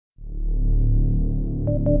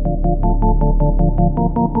She's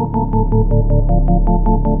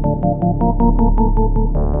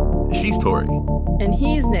Tori. And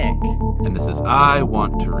he's Nick. And this is I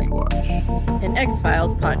Want to Rewatch. An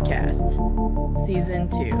X-Files podcast. Season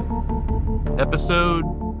 2. Episode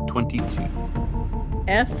 22.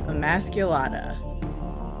 Emasculata.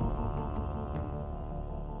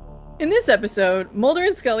 In this episode, Mulder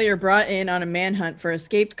and Scully are brought in on a manhunt for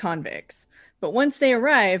escaped convicts. But once they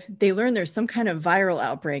arrive, they learn there's some kind of viral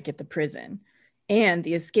outbreak at the prison. And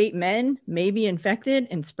the escaped men may be infected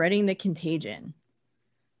and spreading the contagion.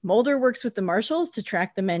 Mulder works with the marshals to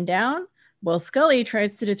track the men down, while Scully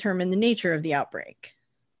tries to determine the nature of the outbreak.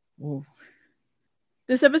 Ooh.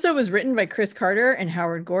 This episode was written by Chris Carter and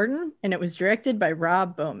Howard Gordon, and it was directed by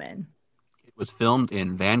Rob Bowman. It was filmed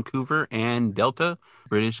in Vancouver and Delta,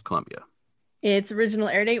 British Columbia. Its original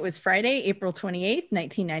air date was Friday, April 28th,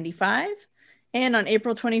 1995. And on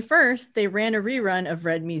April 21st, they ran a rerun of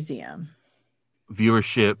Red Museum.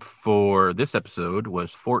 Viewership for this episode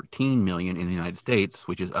was 14 million in the United States,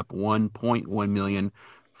 which is up 1.1 million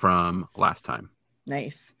from last time.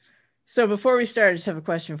 Nice. So before we start, I just have a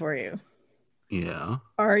question for you. Yeah.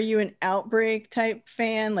 Are you an Outbreak type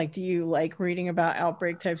fan? Like, do you like reading about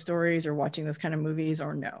Outbreak type stories or watching those kind of movies,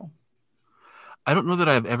 or no? I don't know that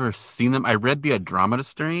I've ever seen them. I read The Andromeda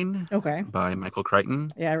Strain by Michael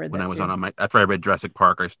Crichton. Yeah, I read that when I was too. after I read Jurassic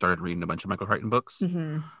Park, I started reading a bunch of Michael Crichton books.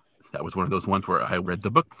 Mm-hmm. That was one of those ones where I read the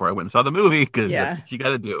book before I went and saw the movie, because that's what you got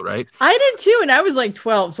to do, right? I did too, and I was like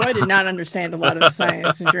 12, so I did not understand a lot of the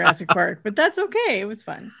science in Jurassic Park, but that's okay. It was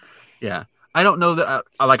fun. Yeah. I don't know that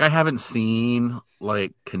I haven't seen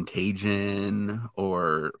like Contagion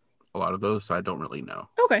or a lot of those, so I don't really know.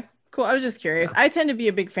 Okay, cool. I was just curious. Yeah. I tend to be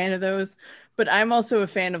a big fan of those, but I'm also a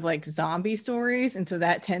fan of like zombie stories, and so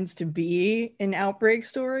that tends to be an Outbreak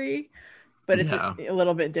story, but it's a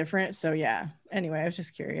little bit different. So yeah. Anyway, I was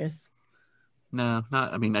just curious. No,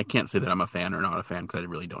 not. I mean, I can't say that I'm a fan or not a fan because I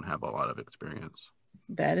really don't have a lot of experience.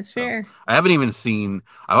 That is fair. So, I haven't even seen.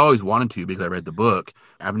 I've always wanted to because I read the book.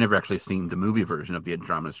 I've never actually seen the movie version of The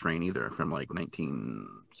Andromeda Strain either, from like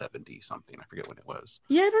 1970 something. I forget when it was.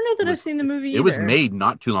 Yeah, I don't know that I've seen the movie. It was made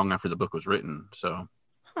not too long after the book was written, so.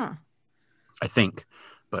 I think.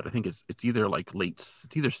 But I think it's either like it's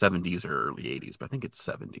either 70s or early 80s, but I think it's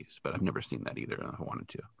 70s. But I've never seen that either, and I wanted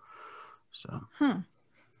to. So.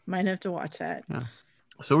 Might have to watch that. Yeah.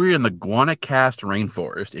 So we're in the Guanacaste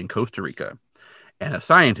rainforest in Costa Rica, and a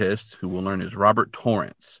scientist who we'll learn is Robert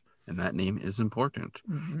Torrance, and that name is important.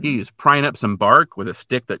 Mm-hmm. He's prying up some bark with a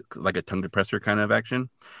stick that like a tongue depressor kind of action,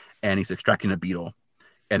 and he's extracting a beetle.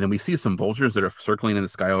 And then we see some vultures that are circling in the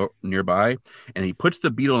sky nearby, and he puts the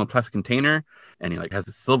beetle in a plastic container, and he like has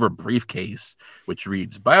a silver briefcase which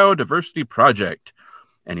reads Biodiversity Project,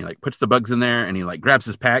 and he like puts the bugs in there, and he like grabs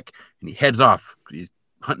his pack and he heads off. He's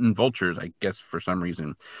hunting vultures, I guess, for some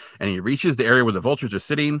reason, and he reaches the area where the vultures are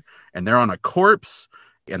sitting, and they're on a corpse,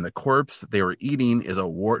 and the corpse they were eating is a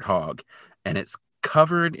warthog, and it's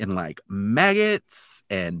covered in like maggots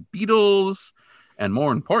and beetles. And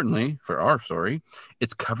more importantly, for our story,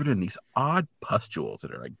 it's covered in these odd pustules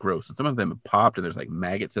that are like gross. And some of them have popped, and there's like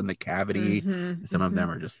maggots in the cavity. And some of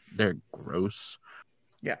them are they're gross.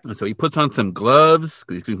 Yeah. And so he puts on some gloves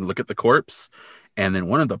because he can look at the corpse. And then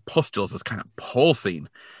one of the pustules is kind of pulsing.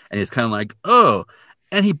 And he's kind of like, oh.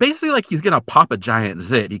 And he basically like he's going to pop a giant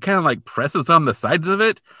zit. He kind of like presses on the sides of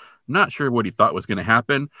it. Not sure what he thought was going to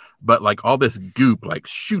happen, but like all this goop like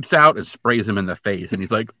shoots out and sprays him in the face, and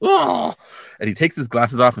he's like, oh! And he takes his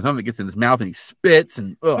glasses off, and some of it gets in his mouth, and he spits,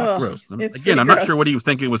 and gross. Again, I'm not sure what he was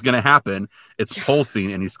thinking was going to happen. It's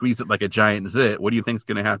pulsing, and he squeezed it like a giant zit. What do you think is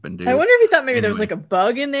going to happen, dude? I wonder if he thought maybe there was like a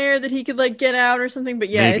bug in there that he could like get out or something. But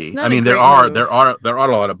yeah, maybe. It's not. I mean, there are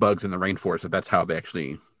a lot of bugs in the rainforest, but that's how they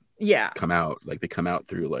actually come out. Like they come out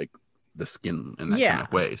through like the skin in that kind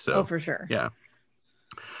of way. So for sure. Yeah.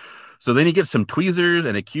 So then he gets some tweezers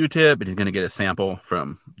and a Q-tip, and he's going to get a sample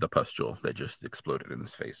from the pustule that just exploded in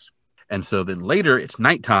his face. And so then later it's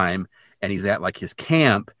nighttime, and he's at like his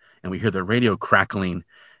camp, and we hear the radio crackling,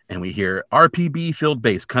 and we hear RPB field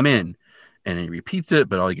base come in, and he repeats it,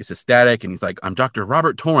 but all he gets is static. And he's like, I'm Dr.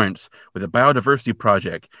 Robert Torrance with the Biodiversity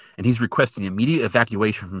Project, and he's requesting immediate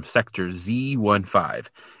evacuation from sector Z15.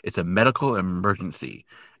 It's a medical emergency.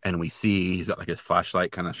 And we see he's got like his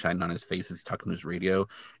flashlight kind of shining on his face. He's talking to his radio,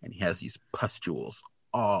 and he has these pustules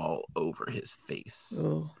all over his face.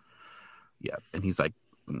 Oh. Yeah. And he's like,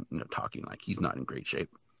 talking like he's not in great shape.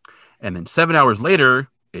 And then 7 hours later,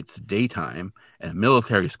 it's daytime, and a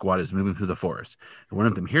military squad is moving through the forest. And one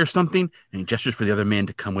of them hears something, and he gestures for the other men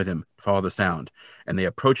to come with him, follow the sound. And they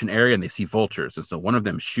approach an area, and they see vultures. And so one of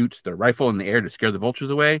them shoots their rifle in the air to scare the vultures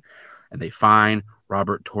away, and they find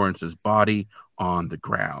Robert Torrance's body on the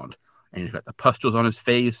ground. And he's got the pustules on his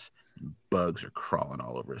face. Bugs are crawling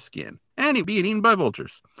all over his skin. And he's being eaten by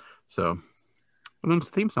vultures. So, it's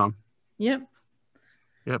the theme song. Yep.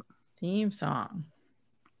 Yep. Theme song.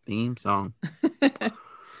 Yep.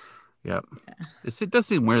 Yeah. It does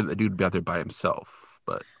seem weird that the dude would be out there by himself,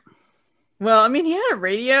 but. Well, I mean, he had a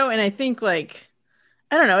radio, and I think, like,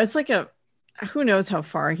 I don't know. It's like who knows how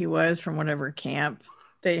far he was from whatever camp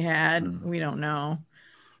they had. We don't know.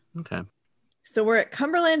 Okay. So we're at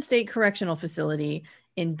Cumberland State Correctional Facility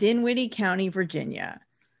in Dinwiddie County, Virginia.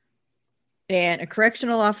 And a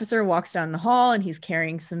correctional officer walks down the hall, and he's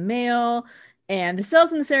carrying some mail. And the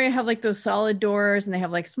cells in this area have like those solid doors, and they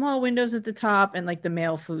have like small windows at the top and like the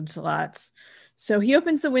mail food slots. So he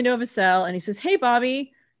opens the window of a cell and he says, "Hey,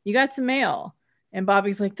 Bobby, you got some mail." And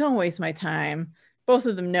Bobby's like, "Don't waste my time." Both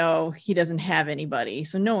of them know he doesn't have anybody,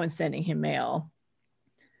 so no one's sending him mail.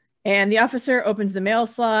 And the officer opens the mail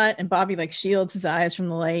slot, and Bobby like shields his eyes from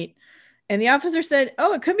the light. And the officer said,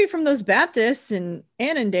 "Oh, it could be from those Baptists in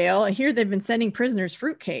Annandale. I hear they've been sending prisoners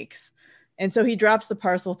fruitcakes." And so he drops the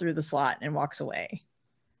parcel through the slot and walks away.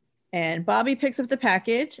 And Bobby picks up the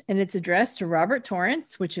package, and it's addressed to Robert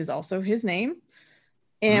Torrance, which is also his name.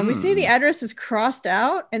 And we see the address is crossed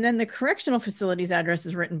out, and then the correctional facility's address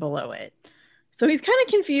is written below it. So he's kind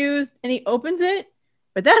of confused, and he opens it,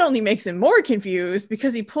 but that only makes him more confused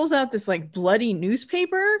because he pulls out this like bloody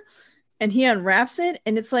newspaper, and he unwraps it,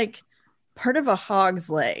 and it's like part of a hog's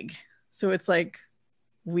leg. So it's like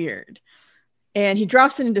weird. And he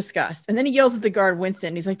drops it in disgust. And then he yells at the guard,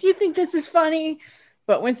 Winston. He's like, "Do you think this is funny?"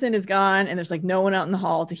 But Winston is gone, and there's like no one out in the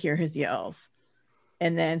hall to hear his yells.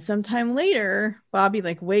 And then sometime later, Bobby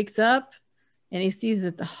like wakes up, and he sees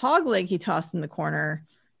that the hog leg he tossed in the corner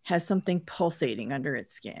has something pulsating under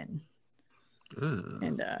its skin. Ugh.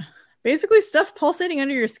 And basically stuff pulsating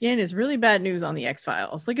under your skin is really bad news on the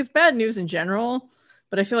X-Files. Like, it's bad news in general,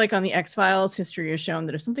 but I feel like on the X-Files, history has shown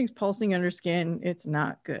that if something's pulsing under skin, it's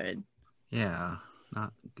not good. Yeah,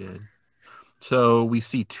 not good. So we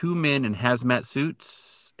see two men in hazmat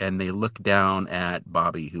suits, and they look down at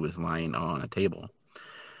Bobby, who is lying on a table.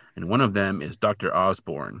 And one of them is Dr.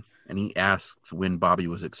 Osborne, and he asks when Bobby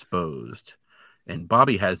was exposed. And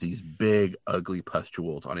Bobby has these big, ugly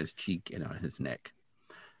pustules on his cheek and on his neck.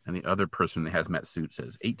 And the other person in the hazmat suit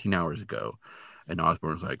says 18 hours ago. And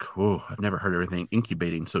Osborne's like, "Oh, I've never heard everything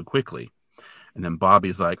incubating so quickly." And then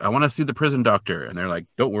Bobby's like, "I want to see the prison doctor." And they're like,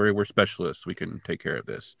 "Don't worry, we're specialists. We can take care of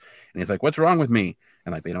this." And he's like, "What's wrong with me?"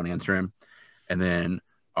 And like, they don't answer him. And then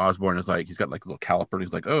Osborne is like, he's got like a little caliper. And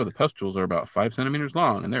he's like, "Oh, the pustules are about 5 centimeters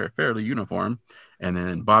long and they're fairly uniform." And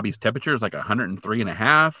then Bobby's temperature is like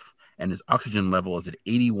 103.5. And his oxygen level is at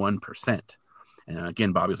 81%. And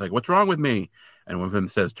again, Bobby's like, "What's wrong with me?" And one of them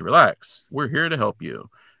says to relax. "We're here to help you."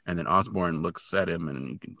 And then Osborne looks at him, and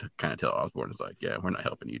you can kind of tell Osborne is like, "Yeah, we're not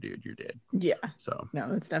helping you, dude. You're dead." Yeah. So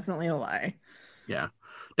no, it's definitely a lie. Yeah,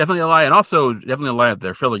 definitely a lie. And also definitely a lie that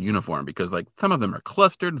they're fairly uniform, because like some of them are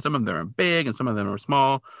clustered and some of them are big and some of them are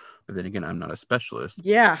small. But then again, I'm not a specialist.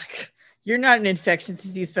 Yeah. You're not an infectious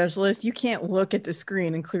disease specialist. You can't look at the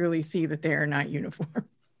screen and clearly see that they are not uniform.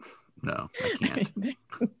 No, I can't.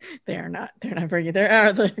 They are not. They're not very good.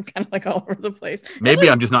 They're kind of like all over the place. Maybe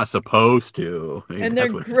I'm just not supposed to. Maybe and they're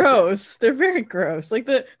gross. They're very gross. Like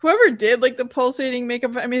whoever did like the pulsating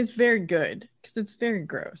makeup, I mean, it's very good because it's very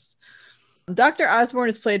gross. Dr. Osborne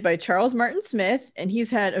is played by Charles Martin Smith, and he's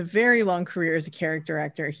had a very long career as a character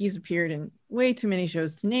actor. He's appeared in way too many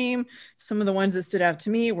shows to name. Some of the ones that stood out to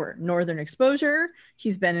me were Northern Exposure.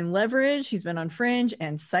 He's been in Leverage. He's been on Fringe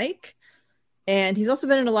and Psych. And he's also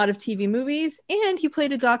been in a lot of TV movies, and he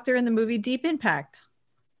played a doctor in the movie Deep Impact.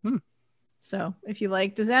 So if you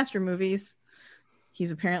like disaster movies,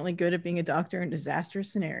 he's apparently good at being a doctor in disaster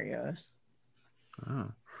scenarios.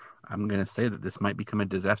 Oh, I'm going to say that this might become a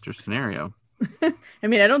disaster scenario. I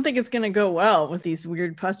mean, I don't think it's going to go well with these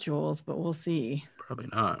weird pustules, but we'll see. Probably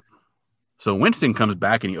not. So Winston comes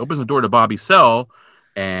back, and he opens the door to Bobby's cell,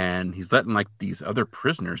 and he's letting like these other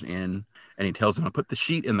prisoners in. And he tells them to put the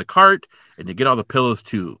sheet in the cart and to get all the pillows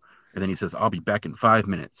too. And then he says, "I'll be back in 5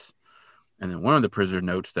 minutes." And then one of the prisoners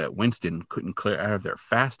notes that Winston couldn't clear out of there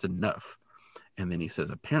fast enough. And then he says,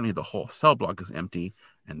 apparently the whole cell block is empty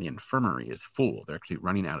and the infirmary is full. They're actually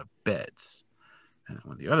running out of beds. And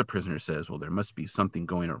when the other prisoner says, "Well, there must be something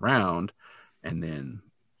going around." And then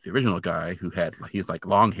the original guy he's like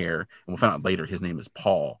long hair, and we'll find out later his name is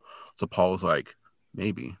Paul. So Paul was like,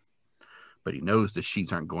 "Maybe." But he knows the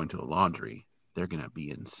sheets aren't going to the laundry. They're going to be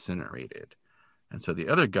incinerated. And so the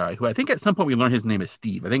other guy, who I think at some point we learned his name is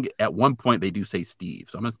Steve. I think at one point they do say Steve.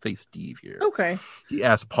 So I'm going to say Steve here. Okay. He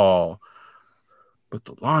asked Paul, but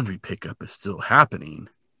the laundry pickup is still happening.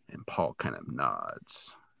 And Paul kind of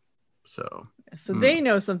nods. So they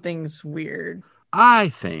know something's weird. I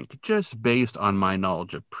think, just based on my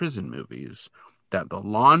knowledge of prison movies, that the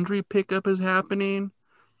laundry pickup is happening.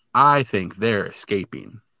 I think they're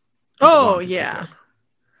escaping. Oh, yeah. Pickup.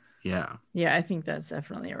 Yeah. Yeah, I think that's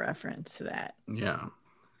definitely a reference to that. Yeah.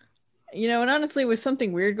 You know, and honestly, with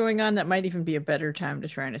something weird going on, that might even be a better time to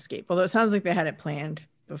try and escape. Although it sounds like they had it planned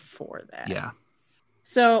before that. Yeah.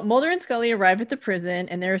 So Mulder and Scully arrive at the prison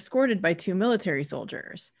and they're escorted by 2 military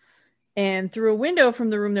soldiers. And through a window from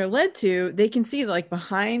the room they're led to, they can see like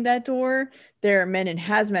behind that door, there are men in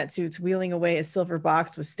hazmat suits wheeling away a silver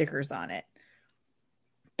box with stickers on it.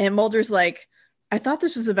 And Mulder's like, I thought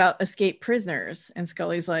this was about escaped prisoners. And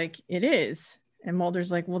Scully's like, it is. And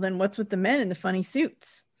Mulder's like, well, then what's with the men in the funny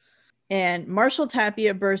suits? And Marshal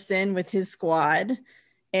Tapia bursts in with his squad.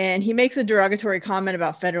 And he makes a derogatory comment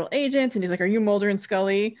about federal agents. And he's like, are you Mulder and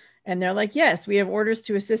Scully? And they're like, yes, we have orders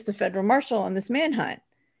to assist the federal marshal on this manhunt.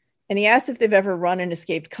 And he asks if they've ever run an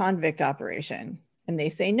escaped convict operation. And they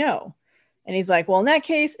say no. And he's like, well, in that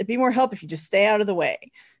case, it'd be more help if you just stay out of the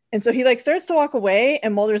way. And so he like starts to walk away.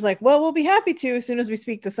 And Mulder's like, well, we'll be happy to as soon as we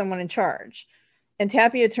speak to someone in charge. And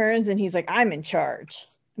Tapia turns and he's like, I'm in charge.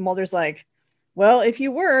 And Mulder's like, well, if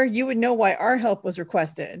you were, you would know why our help was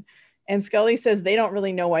requested. And Scully says they don't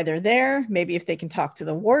really know why they're there. Maybe if they can talk to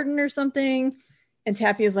the warden or something. And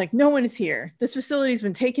Tapia's like, no one is here. This facility's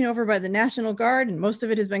been taken over by the National Guard and most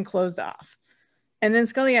of it has been closed off. And then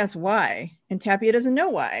Scully asks why. And Tapia doesn't know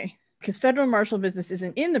why. Because federal marshal business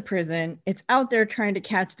isn't in the prison. It's out there trying to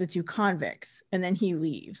catch the 2 convicts. And then he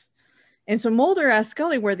leaves. And so Mulder asks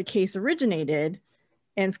Scully where the case originated.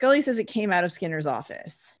 And Scully says it came out of Skinner's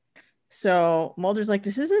office. So Mulder's like,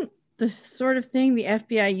 this isn't the sort of thing the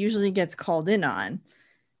FBI usually gets called in on.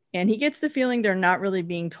 And he gets the feeling they're not really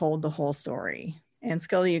being told the whole story. And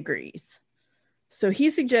Scully agrees. So he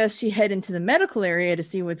suggests she head into the medical area to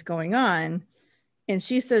see what's going on. And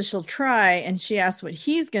she says she'll try. And she asks what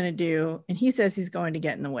he's going to do. And he says he's going to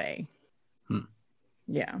get in the way.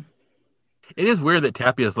 Yeah. It is weird that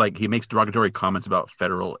Tapia's like, he makes derogatory comments about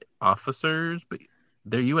federal officers, but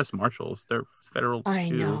they're U.S. Marshals. They're federal, I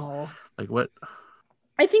too. know. Like, what?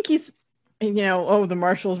 I think he's, the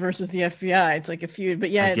Marshals versus the FBI. It's like a feud.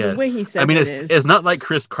 But yeah, the way he says it's not like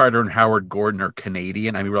Chris Carter and Howard Gordon are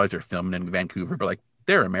Canadian. I mean, we realize they're filming in Vancouver, but like,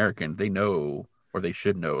 they're American. They know, or they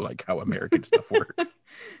should know, like, how American stuff works.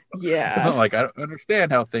 Yeah. It's not like I don't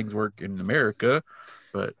understand how things work in America,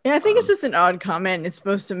 but... Yeah, I think it's just an odd comment. It's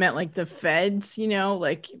supposed to mean like the feds,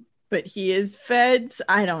 but he is feds.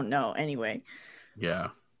 I don't know. Anyway. Yeah.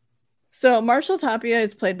 So Marshal Tapia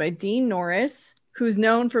is played by Dean Norris, who's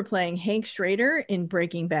known for playing Hank Schrader in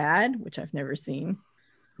Breaking Bad, which I've never seen.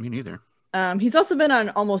 Me neither. He's also been on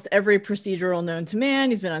almost every procedural known to man.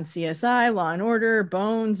 He's been on CSI, Law and Order,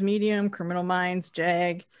 Bones, Medium, Criminal Minds,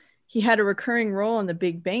 JAG. He had a recurring role on The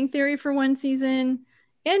Big Bang Theory for 1 season,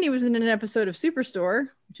 and he was in an episode of Superstore,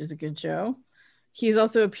 which is a good show. He's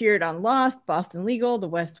also appeared on Lost, Boston Legal, The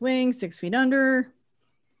West Wing, 6 Feet Under,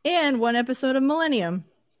 and 1 episode of Millennium.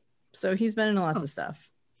 So he's been in lots of stuff.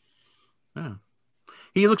 Yeah.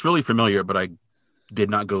 He looks really familiar, but I did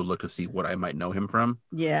not go look to see what I might know him from.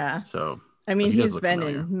 Yeah. So, I mean, he's been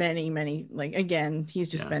in many, like, again, he's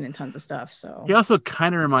just been in tons of stuff. So he also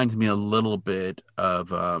kind of reminds me a little bit of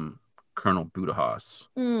Colonel Budahas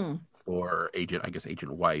or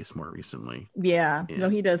Agent Weiss more recently. Yeah. No,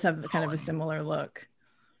 he does have kind of a similar look.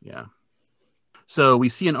 Yeah. So we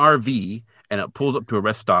see an RV and it pulls up to a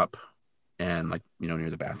rest stop and near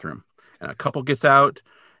the bathroom. And a couple gets out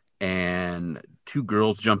and 2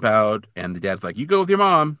 girls jump out, and the dad's like, you go with your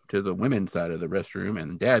mom to the women's side of the restroom,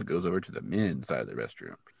 and the dad goes over to the men's side of the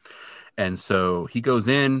restroom. And so he goes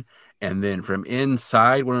in, and then from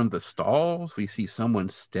inside one of the stalls, we see someone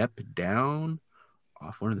step down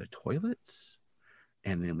off one of the toilets.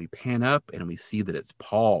 And then we pan up, and we see that it's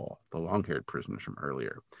Paul, the long-haired prisoner from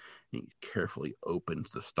earlier. And he carefully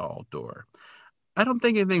opens the stall door. I don't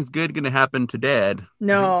think anything's good going to happen to Dad.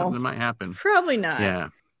 No. Something might happen. Probably not. Yeah.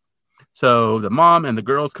 So the mom and the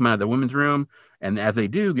girls come out of the women's room, and as they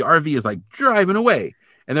do, the RV is like driving away.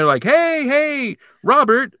 And they're like, hey,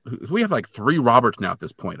 Robert. We have like 3 Roberts now at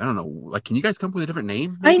this point. I don't know. Like, can you guys come up with a different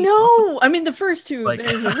name? Maybe? I know. I mean, the first 2,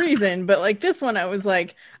 there's a reason. But like this one, I was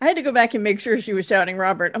like, I had to go back and make sure she was shouting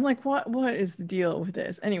Robert. I'm like, what is the deal with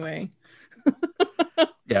this? Anyway.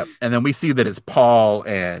 Yeah. And then we see that it's Paul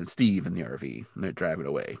and Steve in the RV, and they're driving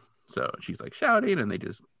away. So she's like shouting, and they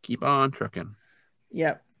just keep on trucking.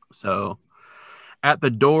 Yep. So At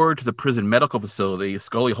the door to the prison medical facility,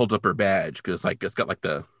 Scully holds up her badge because like it's got like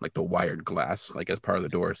the wired glass like as part of the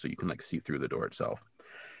door, so you can like see through the door itself.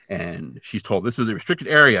 And she's told this is a restricted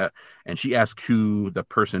area, and she asks who the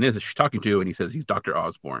person is that she's talking to, and he says he's Dr.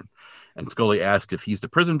 Osborne. And Scully asks if he's the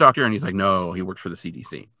prison doctor, and he's like, no, he works for the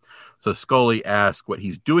CDC. So Scully asks what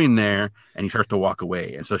he's doing there, and he starts to walk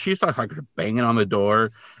away. And so she starts like banging on the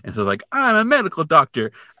door, and so like, I'm a medical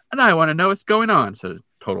doctor, and I want to know what's going on. So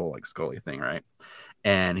total like Scully thing, right?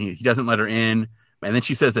 And he doesn't let her in. And then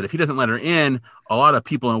she says that if he doesn't let her in, a lot of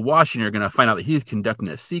people in Washington are going to find out that he's conducting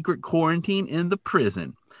a secret quarantine in the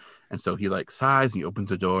prison. And so he like sighs and he opens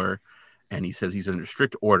the door and he says he's under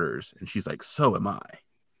strict orders. And she's like, so am I.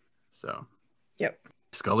 So, yep.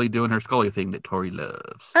 Scully doing her Scully thing that Tori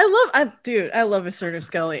loves. I love assertive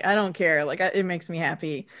Scully. I don't care. Like, it makes me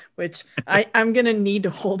happy, which I'm going to need to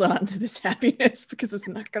hold on to this happiness because it's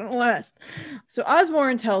not going to last. So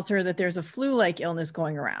Osborne tells her that there's a flu-like illness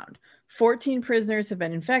going around. 14 prisoners have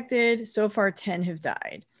been infected. So far, 10 have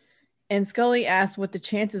died. And Scully asks what the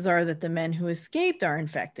chances are that the men who escaped are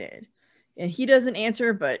infected. And he doesn't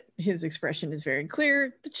answer, but his expression is very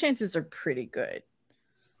clear. The chances are pretty good.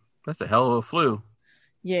 That's a hell of a flu.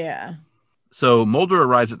 Yeah. So Mulder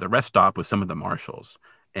arrives at the rest stop with some of the marshals.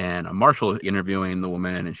 And a marshal is interviewing the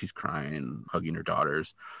woman, and she's crying and hugging her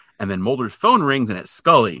daughters. And then Mulder's phone rings, and it's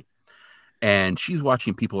Scully. And she's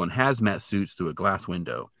watching people in hazmat suits through a glass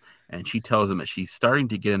window. And she tells him that she's starting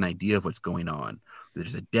to get an idea of what's going on.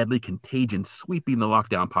 There's a deadly contagion sweeping the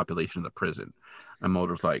lockdown population of the prison. And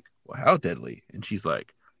Mulder's like, well, how deadly? And she's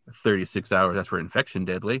like, 36 hours, that's where infection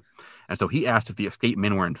deadly. And so he asked if the escaped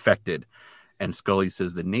men were infected. And Scully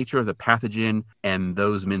says the nature of the pathogen and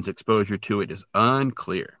those men's exposure to it is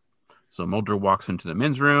unclear. So Mulder walks into the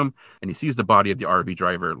men's room and he sees the body of the RV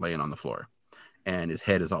driver laying on the floor. And his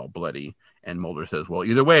head is all bloody. And Mulder says, well,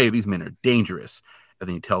 either way, these men are dangerous. And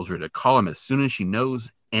then he tells her to call him as soon as she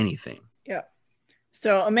knows anything. Yeah.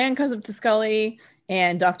 So a man comes up to Scully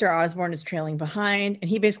and Dr. Osborne is trailing behind. And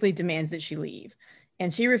he basically demands that she leave.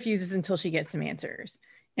 And she refuses until she gets some answers.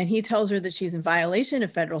 And he tells her that she's in violation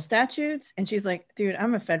of federal statutes. And she's like, dude,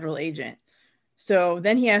 I'm a federal agent. So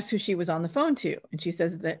then he asks who she was on the phone to. And she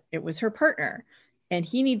says that it was her partner. And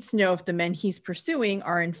he needs to know if the men he's pursuing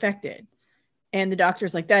are infected. And the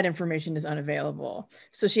doctor's like, that information is unavailable.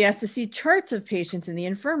 So she has to see charts of patients in the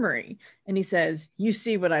infirmary. And he says, you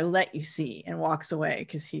see what I let you see, and walks away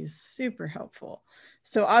because he's super helpful.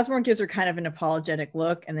 So Osborne gives her kind of an apologetic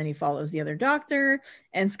look, and then he follows the other doctor.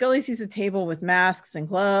 And Scully sees a table with masks and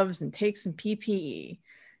gloves and takes some PPE.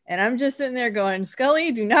 And I'm just sitting there going,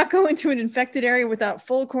 Scully, do not go into an infected area without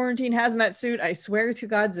full quarantine hazmat suit. I swear to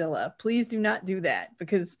Godzilla, please do not do that,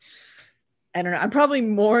 because I don't know. I'm probably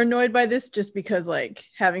more annoyed by this just because, like,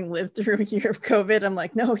 having lived through a year of COVID, I'm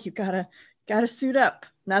like, no, you gotta suit up.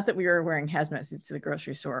 Not that we were wearing hazmat suits to the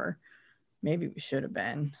grocery store. Maybe we should have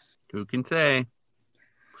been. Who can say?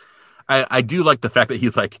 I do like the fact that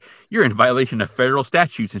he's like, you're in violation of federal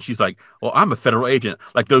statutes. And she's like, well, I'm a federal agent.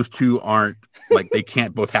 Like, those two aren't, like, they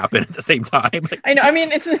can't both happen at the same time. Like, I know. I mean,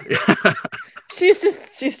 it's she's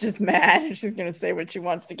just mad, and she's going to say what she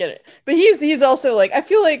wants to get it. But he's also like, I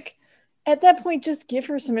feel like at that point, just give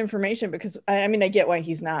her some information, because I mean, I get why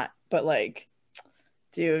he's not, but like,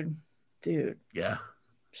 dude. Yeah.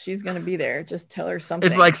 She's going to be there. Just tell her something.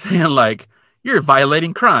 It's like saying, like, you're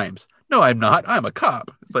violating crimes. No, I'm not. I'm a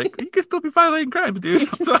cop. It's like, you can still be violating crimes, dude.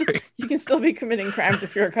 I'm sorry. You can still be committing crimes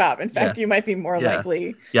if you're a cop. In fact, you might be more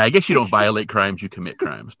likely. Yeah, I guess you don't violate crimes, you commit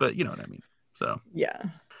crimes, but you know what I mean. So yeah.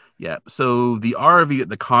 So the RV that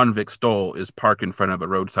the convict stole is parked in front of a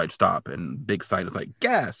roadside stop, and big sign is like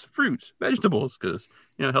gas, fruits, vegetables, because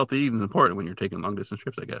healthy eating is important when you're taking long distance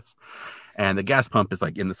trips, I guess. And the gas pump is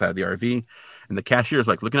like in the side of the RV, and the cashier is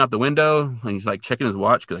like looking out the window, and he's like checking his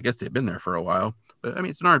watch because I guess they've been there for a while. But I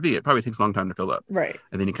mean, it's an RV; it probably takes a long time to fill up. Right.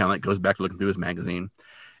 And then he kind of like goes back to looking through his magazine,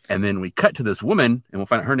 and then we cut to this woman, and we'll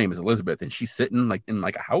find out her name is Elizabeth, and she's sitting like in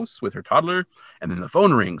like a house with her toddler, and then the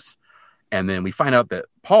phone rings. And then we find out that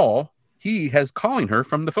Paul, he has calling her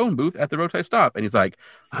from the phone booth at the roadside stop. And he's like,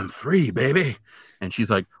 I'm free, baby. And she's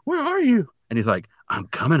like, where are you? And he's like, I'm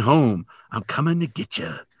coming home. I'm coming to get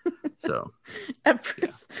you. So at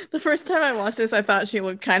first, the first time I watched this, I thought she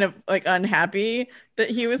looked kind of like unhappy that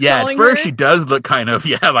he was calling at first her. She does look kind of,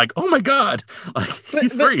 like, oh my God, like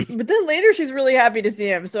he's free. But then later she's really happy to see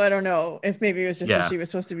him. So I don't know if maybe it was just that she was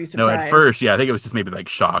supposed to be surprised. No, at first, I think it was just maybe like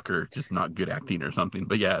shock or just not good acting or something.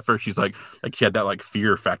 But at first she's like she had that like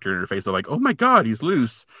fear factor in her face of like, oh my God, he's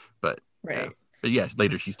loose. But right. But yeah,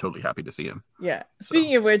 later she's totally happy to see him. Yeah.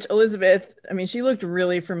 Speaking of which, Elizabeth, I mean, she looked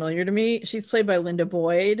really familiar to me. She's played by Linda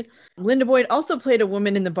Boyd. Linda Boyd also played a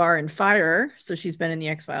woman in the bar in Fire, so she's been in the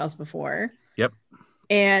X-Files before. Yep.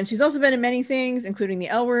 And she's also been in many things, including The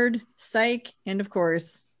L Word, Psych, and of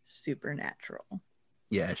course, Supernatural.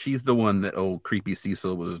 Yeah, she's the one that old creepy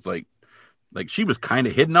Cecil was like she was kind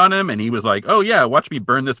of hitting on him, and he was like, "Oh yeah, watch me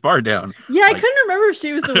burn this bar down." Yeah, like, I couldn't remember if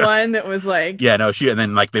she was the one that was like, yeah, no, she, and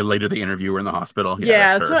then like they interview her in the hospital.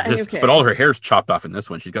 Yeah, that's her. What, okay. But all her hair's chopped off in this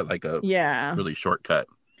one. She's got like a really short cut.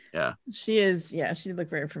 Yeah, she is. Yeah, she looked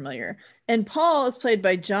very familiar. And Paul is played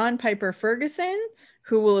by John Piper Ferguson,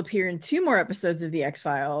 who will appear in 2 more episodes of the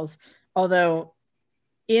X-Files. Although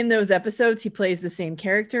in those episodes, he plays the same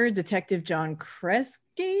character, Detective John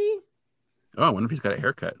Kresge. Oh, I wonder if he's got a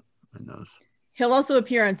haircut. I knows. He'll also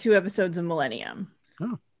appear on 2 episodes of Millennium.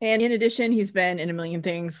 Oh. And in addition, he's been in a million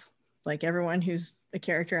things, like everyone who's a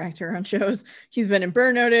character actor on shows. He's been in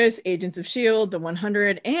Burn Notice, Agents of S.H.I.E.L.D., The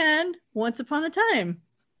 100, and Once Upon a Time.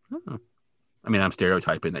 Oh. I mean, I'm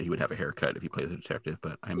stereotyping that he would have a haircut if he plays a detective,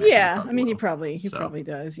 but I imagine he probably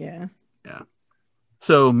does, yeah. Yeah.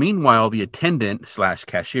 So meanwhile, the attendant /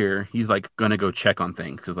 cashier, he's like gonna go check on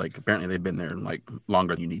things because like apparently they've been there like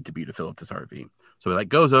longer than you need to be to fill up this RV. So he like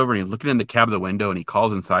goes over and he's looking in the cab of the window and he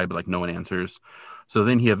calls inside, but like no one answers. So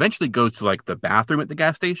then he eventually goes to like the bathroom at the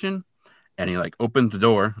gas station and he like opens the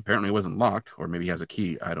door. Apparently it wasn't locked, or maybe he has a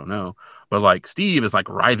key. I don't know. But like Steve is like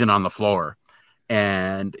writhing on the floor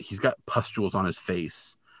and he's got pustules on his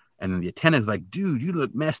face. And then the attendant's like, "Dude, you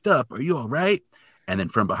look messed up. Are you all right?" And then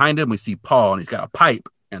from behind him, we see Paul, and he's got a pipe.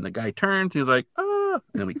 And the guy turns, he's like, "Ah!" And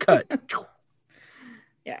then we cut.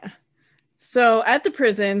 Yeah. So at the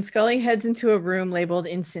prison, Scully heads into a room labeled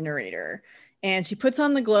incinerator. And she puts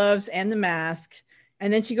on the gloves and the mask.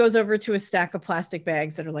 And then she goes over to a stack of plastic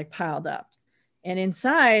bags that are like piled up. And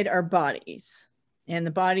inside are bodies. And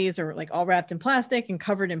the bodies are like all wrapped in plastic and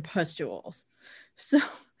covered in pustules. So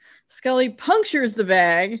Scully punctures the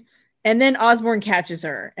bag. And then Osborn catches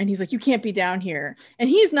her and he's like, "You can't be down here." And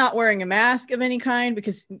he's not wearing a mask of any kind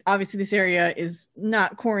because obviously this area is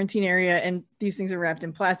not quarantine area and these things are wrapped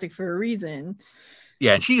in plastic for a reason.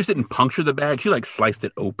 Yeah, and she just didn't puncture the bag. She like sliced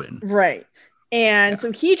it open. Right. And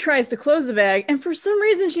so he tries to close the bag and for some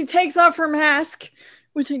reason she takes off her mask,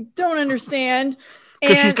 which I don't understand.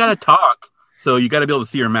 Because she's got to talk. So you got to be able to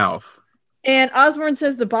see her mouth. And Osborn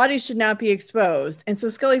says the body should not be exposed. And so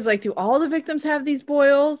Scully's like, "Do all the victims have these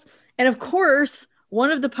boils?" And of course,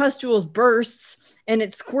 one of the pustules bursts and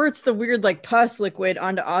it squirts the weird like pus liquid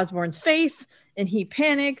onto Osborn's face and he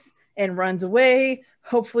panics and runs away.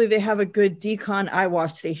 Hopefully they have a good decon eye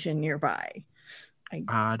wash station nearby.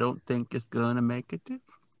 I don't think it's going to make a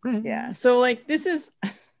difference. Yeah. So like this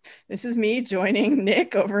is me joining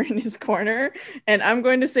Nick over in his corner. And I'm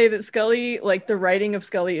going to say that Scully, like the writing of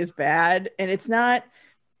Scully is bad. And it's not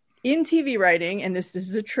in TV writing. And this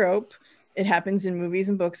is a trope. It happens in movies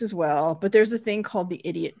and books as well. But there's a thing called the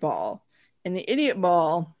idiot ball. And the idiot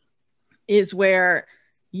ball is where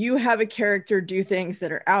you have a character do things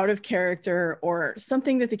that are out of character or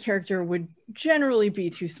something that the character would generally be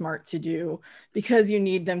too smart to do because you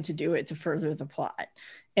need them to do it to further the plot.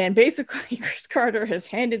 And basically, Chris Carter has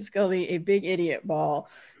handed Scully a big idiot ball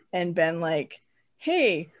and been like,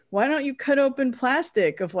 "Hey, why don't you cut open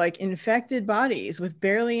plastic of like infected bodies with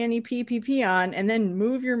barely any PPP on and then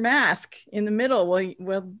move your mask in the middle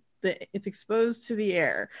while it's exposed to the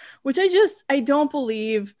air?" Which I don't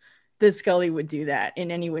believe that Scully would do that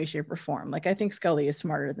in any way, shape, or form. Like, I think Scully is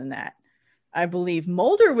smarter than that. I believe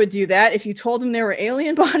Mulder would do that. If you told him there were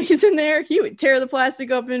alien bodies in there, he would tear the plastic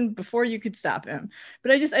open before you could stop him.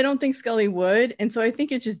 But I don't think Scully would. And so I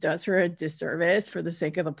think it just does her a disservice for the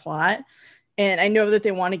sake of the plot. And I know that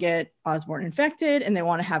they want to get Osborn infected and they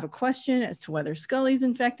want to have a question as to whether Scully's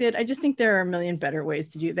infected. I just think there are a million better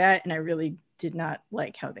ways to do that. And I really did not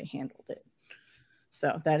like how they handled it.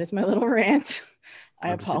 So that is my little rant. I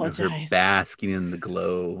apologize. Basking in the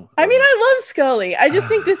glow. I mean, I love Scully. I just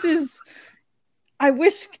think this is... I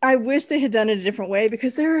wish they had done it a different way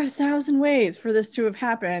because there are 1,000 ways for this to have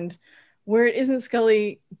happened where it isn't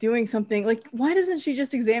Scully doing something. Like, why doesn't she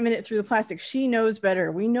just examine it through the plastic? She knows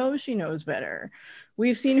better. We know she knows better.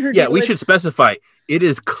 We've seen her. Yeah, we should specify it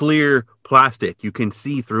is clear plastic. You can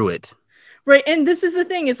see through it. Right. And this is the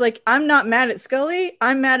thing is like, I'm not mad at Scully.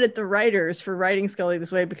 I'm mad at the writers for writing Scully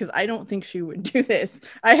this way because I don't think she would do this.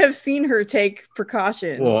 I have seen her take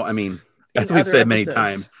precautions. Well, I mean, as we've said many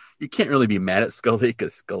times, you can't really be mad at Scully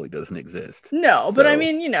because Scully doesn't exist. No, but I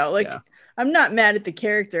mean, I'm not mad at the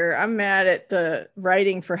character. I'm mad at the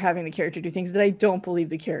writing for having the character do things that I don't believe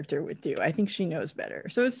the character would do. I think she knows better.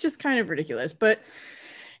 So it's just kind of ridiculous. But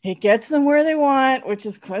It gets them where they want, which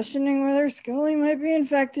is questioning whether Scully might be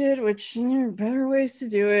infected, which there are better ways to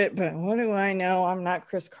do it. But what do I know? I'm not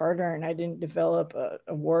Chris Carter, and I didn't develop a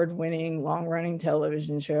award-winning, long-running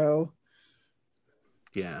television show.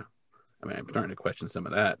 Yeah. I mean, I'm starting to question some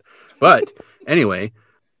of that. But anyway,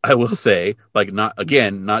 I will say, like, not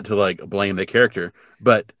to like blame the character,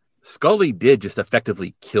 but Scully did just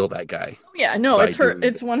effectively kill that guy. Oh, yeah, no, it's her.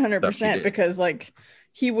 It's 100% because like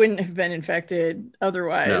he wouldn't have been infected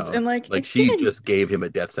otherwise. No, and like she again, just gave him a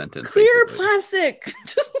death sentence. Clear basically. plastic.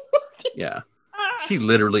 Just yeah, she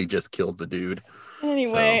literally just killed the dude.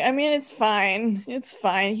 Anyway, so. I mean, it's fine. It's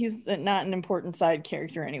fine. He's not an important side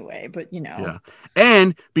character anyway, but you know. Yeah.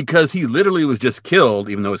 And because he literally was just killed,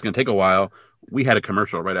 even though it's going to take a while, we had a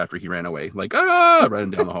commercial right after he ran away. Like,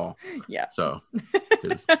 running down the hall. Yeah. So,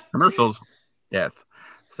 commercials, death.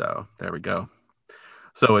 So, there we go.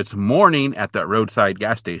 So, it's morning at that roadside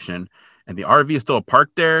gas station, and the RV is still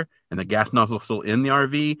parked there, and the gas nozzle is still in the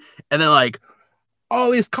RV. And then, like,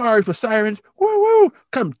 all these cars with sirens, woo,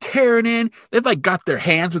 come tearing in. They've like got their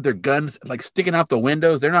hands with their guns like sticking out the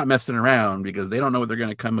windows. They're not messing around because they don't know what they're going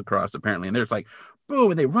to come across apparently. And there's like,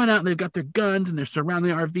 boom, and they run out and they've got their guns and they're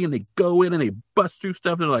surrounding the RV and they go in and they bust through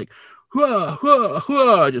stuff. They're like,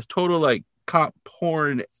 just total like cop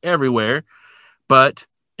porn everywhere. But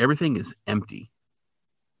everything is empty.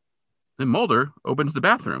 Then Mulder opens the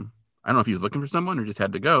bathroom. I don't know if he's looking for someone or just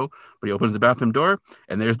had to go, but he opens the bathroom door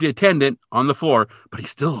and there's the attendant on the floor, but he's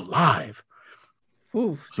still alive.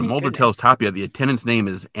 Ooh, so Mulder tells Tapia the attendant's name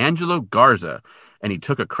is Angelo Garza and he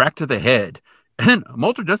took a crack to the head. And then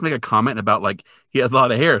Mulder does make a comment about like he has a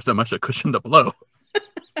lot of hair, so much to cushion the blow.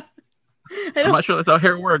 I'm not sure that's how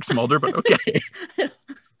hair works, Mulder, but okay.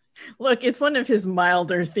 Look, it's one of his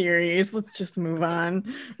milder theories. Let's just move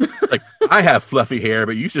on. Like, I have fluffy hair,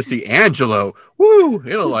 but you should see Angelo. Woo!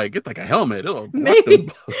 It's like a helmet. Maybe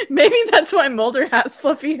that's why Mulder has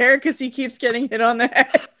fluffy hair, because he keeps getting hit on the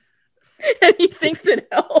head. And he thinks it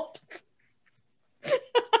helps.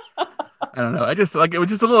 I don't know. I just like it was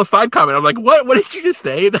just a little side comment. I'm like, what did you just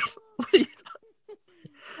say?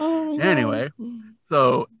 Anyway,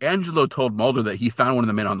 so Angelo told Mulder that he found one of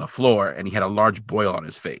the men on the floor and he had a large boil on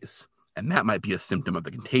his face. And that might be a symptom of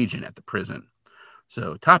the contagion at the prison.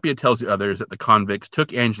 So Tapia tells the others that the convicts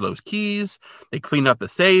took Angelo's keys, they cleaned out the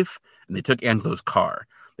safe, and they took Angelo's car.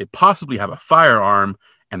 They possibly have a firearm,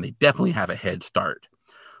 and they definitely have a head start.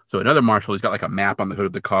 So another marshal, he's got like a map on the hood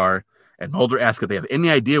of the car, and Mulder asks if they have any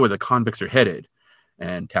idea where the convicts are headed.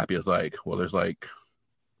 And Tapia's like, well, there's like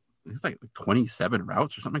 27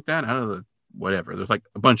 routes or something like that out of the whatever. There's like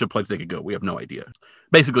a bunch of places they could go. We have no idea.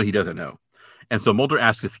 Basically, he doesn't know. And so Mulder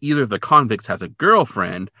asks if either of the convicts has a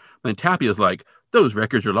girlfriend. And Tapia's like, those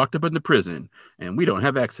records are locked up in the prison, and we don't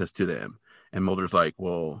have access to them. And Mulder's like,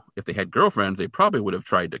 well, if they had girlfriends, they probably would have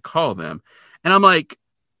tried to call them. And I'm like,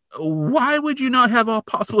 why would you not have all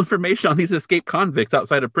possible information on these escaped convicts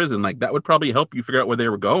outside of prison? Like, that would probably help you figure out where they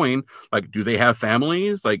were going. Like, do they have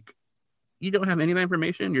families? Like, you don't have any of that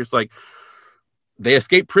information. You're just like, they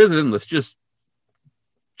escaped prison. Let's just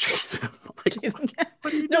chase them.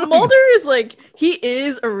 No, Mulder is like, he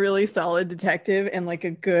is a really solid detective and like a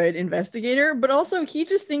good investigator, but also he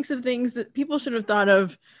just thinks of things that people should have thought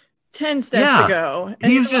of 10 steps ago.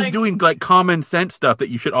 And he's just doing like common sense stuff that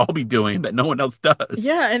you should all be doing that no one else does.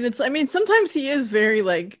 Yeah, and it's, I mean, sometimes he is very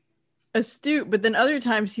like astute, but then other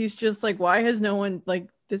times he's just like, why has no one, like,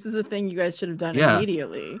 this is a thing you guys should have done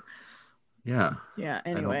immediately. Yeah. Anyway,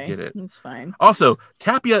 I don't get it. It's fine. Also,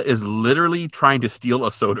 Tapia is literally trying to steal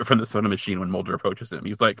a soda from the soda machine when Mulder approaches him.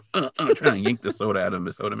 He's like, trying to yank the soda out of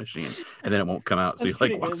the soda machine, and then it won't come out. So he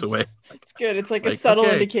like walks away. It's good. It's like a subtle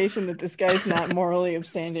indication that this guy's not morally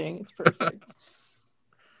upstanding. It's perfect.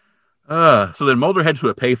 So then Mulder heads to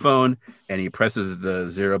a payphone and he presses the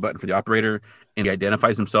 0 button for the operator and he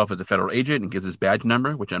identifies himself as a federal agent and gives his badge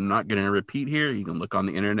number, which I'm not going to repeat here. You can look on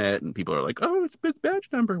the internet and people are like, oh, it's his badge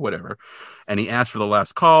number, whatever. And he asks for the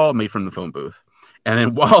last call made from the phone booth. And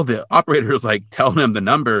then while the operator is like telling him the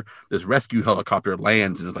number, this rescue helicopter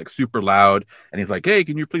lands and is like super loud. And he's like, hey,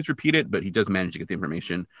 can you please repeat it? But he does manage to get the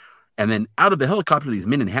information. And then out of the helicopter, these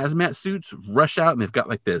men in hazmat suits rush out and they've got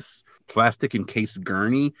like this plastic encased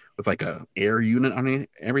gurney with like a air unit on it,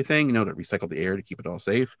 everything, to recycle the air to keep it all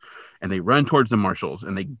safe. And they run towards the marshals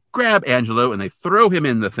and they grab Angelo and they throw him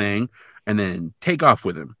in the thing and then take off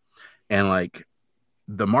with him. And like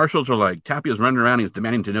the marshals are like, Tapia's running around. He's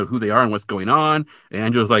demanding to know who they are and what's going on. And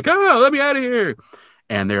Angelo's like, oh, let me out of here.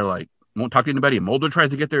 And they're like, won't talk to anybody. And Mulder tries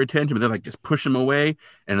to get their attention, but they're like, just push him away.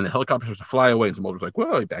 And then the helicopter starts to fly away. And so Mulder's like,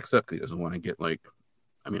 well, he backs up because he doesn't want to get like,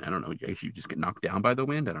 I mean, I don't know. You just get knocked down by the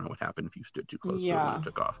wind. I don't know what happened if you stood too close to it when it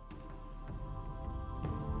took off.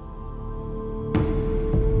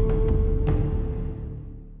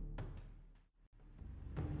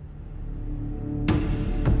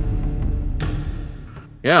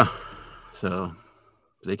 Yeah. So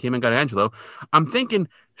they came and got Angelo. I'm thinking,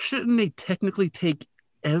 shouldn't they technically take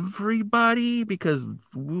everybody? Because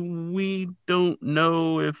we don't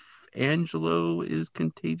know if Angelo is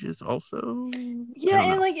contagious also. I Yeah, don't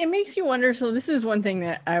and know. like it makes you wonder. So this is one thing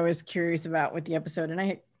that I was curious about with the episode, and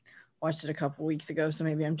I watched it a couple weeks ago, so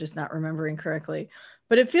maybe I'm just not remembering correctly.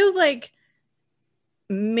 But it feels like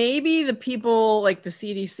maybe the people like the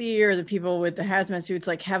CDC or the people with the hazmat suits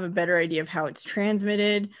like have a better idea of how it's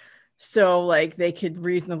transmitted. So like they could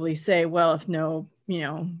reasonably say, well, if no,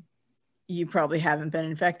 you probably haven't been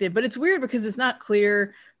infected. But it's weird because it's not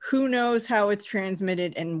clear who knows how it's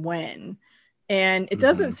transmitted and when. And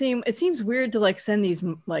it seems weird to like send these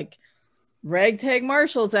like ragtag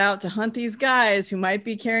marshals out to hunt these guys who might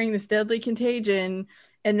be carrying this deadly contagion,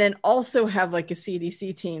 and then also have like a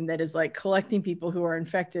CDC team that is like collecting people who are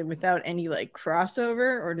infected without any like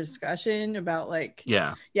crossover or discussion about like,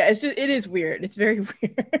 Yeah. yeah, it is weird. It's very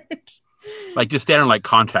weird. Like just standard like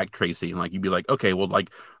contact tracing. Like you'd be like, okay, well,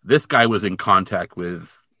 like this guy was in contact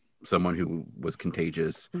with someone who was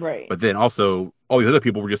contagious, Right. but then also all the other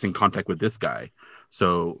people were just in contact with this guy.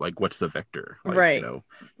 So like, what's the vector? Like, Right.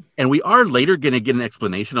 and we are later going to get an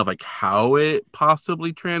explanation of like how it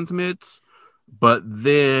possibly transmits. But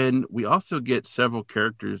then we also get several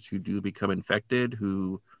characters who do become infected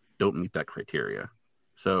who don't meet that criteria.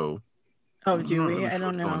 So Oh, I'm do not we? really I sure don't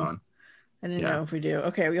what's going know. on. I didn't Yeah. know if we do.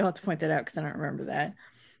 Okay, we'll have to point that out because I don't remember that.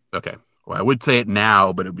 Okay. Well, I would say it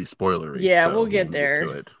now, but it would be spoilery. Yeah, we'll So get when we get to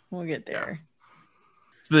there. it, We'll get yeah. there.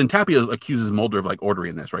 So then Tapia accuses Mulder of like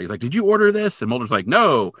ordering this, right? He's like, "Did you order this?" And Mulder's like,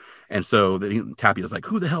 "No." And so then Tapia's like,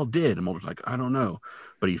 "Who the hell did?" And Mulder's like, "I don't know."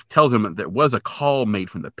 But he tells him that there was a call made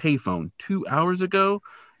from the payphone 2 hours ago,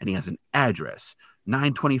 and he has an address,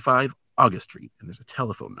 925 August Street, and there's a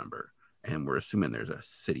telephone number. And we're assuming there's a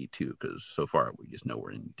city too, because so far we just know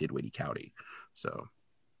we're in Dinwiddie County. So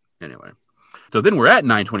anyway. So then we're at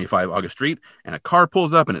 925 August Street, and a car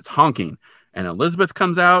pulls up and it's honking. And Elizabeth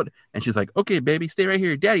comes out and she's like, "Okay, baby, stay right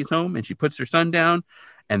here. Daddy's home." And she puts her son down.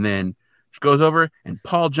 And then she goes over and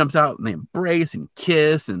Paul jumps out and they embrace and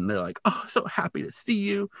kiss. And they're like, "Oh, so happy to see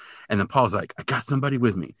you." And then Paul's like, "I got somebody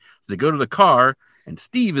with me." So they go to the car and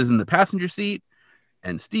Steve is in the passenger seat.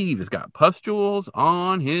 And Steve has got pustules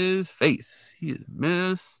on his face. He is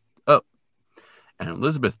messed up. And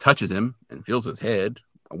Elizabeth touches him and feels his head.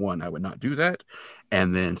 One, I would not do that.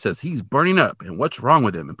 And then says he's burning up. And what's wrong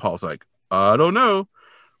with him? And Paul's like, "I don't know."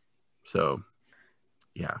 So,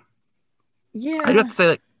 yeah. I'd have Yeah. to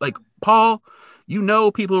say, like Paul,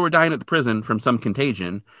 people who are dying at the prison from some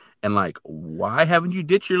contagion. And, like, why haven't you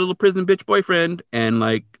ditched your little prison bitch boyfriend? And,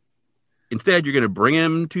 like, instead, you're going to bring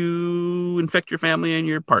him to infect your family and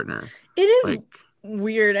your partner. It is Like,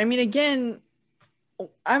 weird. I mean, again,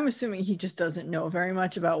 I'm assuming he just doesn't know very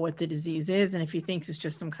much about what the disease is. And if he thinks it's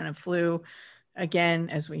just some kind of flu, again,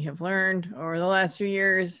 as we have learned over the last few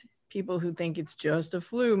years, people who think it's just a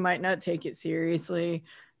flu might not take it seriously.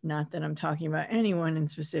 Not that I'm talking about anyone in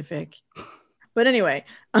specific. But anyway,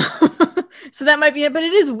 so that might be it. But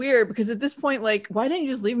it is weird because at this point, like, why didn't you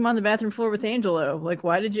just leave him on the bathroom floor with Angelo? Like,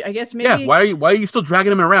 why did you? I guess yeah, maybe. why are you still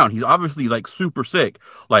dragging him around? He's obviously, like, super sick.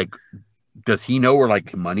 Like, does he know where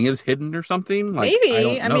like money is hidden or something? Like, I Maybe.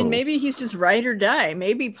 don't I mean, know. maybe he's just ride or die.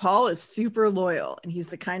 Maybe Paul is super loyal and he's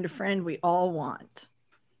the kind of friend we all want.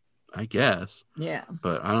 I guess, Yeah.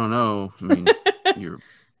 but I don't know. I mean, you're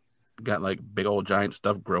got like big old giant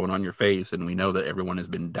stuff growing on your face, and we know that everyone has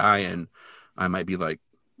been dying. I might be like,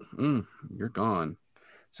 you're gone.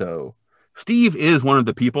 So Steve is one of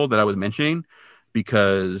the people that I was mentioning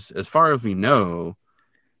because, as far as we know,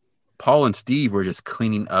 Paul and Steve were just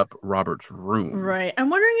cleaning up Robert's room. Right. I'm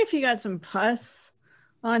wondering if he got some pus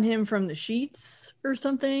on him from the sheets or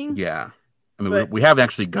something. Yeah. I mean, But we haven't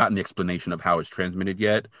actually gotten the explanation of how it's transmitted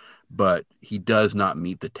yet, but he does not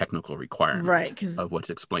meet the technical right, requirement because of what's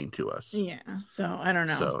explained to us. yeah, so I don't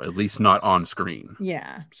know. So at least not on screen.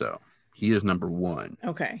 Yeah. So he is number one.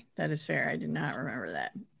 Okay, that is fair. I did not remember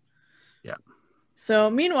that. Yeah.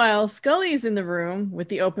 So meanwhile, Scully is in the room with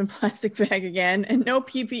the open plastic bag again and no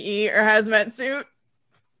PPE or hazmat suit.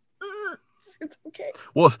 It's okay.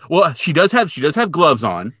 Well, she does have gloves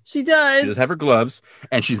on. She does. She does have her gloves,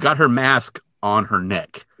 and she's got her mask on her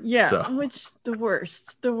neck. Yeah, so. Which the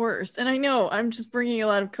worst. And I know I'm just bringing a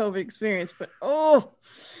lot of COVID experience, but oh.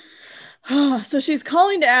 So she's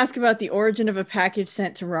calling to ask about the origin of a package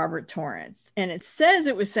sent to Robert Torrance, and it says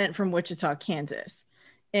it was sent from Wichita, Kansas.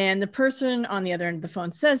 And the person on the other end of the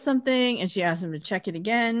phone says something, and she asks him to check it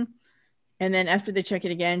again. And then after they check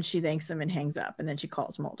it again, she thanks them and hangs up, and then she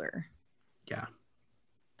calls Mulder. Yeah.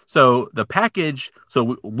 So the package,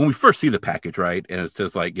 when we first see the package, right, and it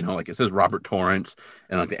says like, like it says Robert Torrance,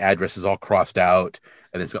 and like the address is all crossed out,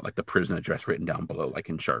 and it's got like the prison address written down below, like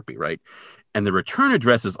in Sharpie, right? And the return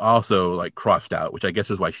address is also like crossed out, which I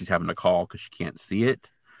guess is why she's having to call because she can't see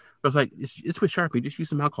it. But it's like, it's with Sharpie, just use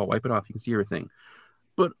some alcohol, wipe it off, you can see everything.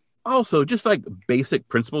 But also just like basic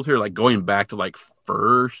principles here, like going back to like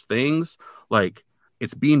first things, like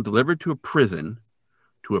it's being delivered to a prison,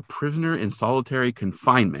 to a prisoner in solitary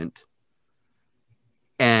confinement,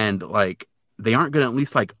 and like they aren't going to at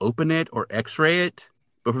least like open it or x-ray it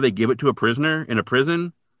before they give it to a prisoner in a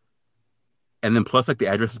prison. And then plus like the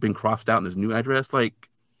address has been crossed out and there's new address. Like,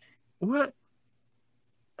 what?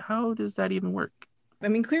 How does that even work? I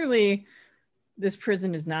mean, clearly this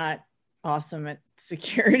prison is not awesome at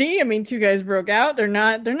security. I mean, two guys broke out. They're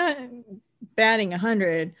not batting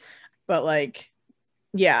 100, but like,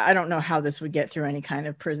 yeah, I don't know how this would get through any kind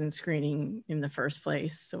of prison screening in the first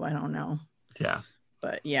place. So I don't know. Yeah.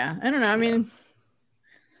 But yeah, I don't know. I mean,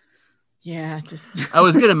 yeah, just. I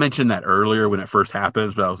was going to mention that earlier when it first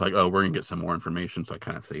happens, but I was like, oh, we're going to get some more information. So I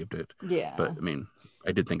kind of saved it. Yeah. But I mean,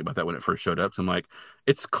 I did think about that when it first showed up. So I'm like,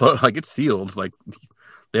 it's closed, like it's sealed. Like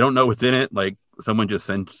they don't know what's in it. Like someone just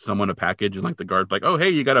sent someone a package and like the guard's like, oh, hey,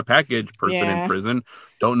 you got a package, person in prison.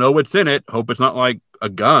 Don't know what's in it. Hope it's not like a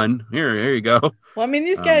gun. Here you go. Well, I mean,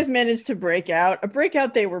 these guys managed to break out. A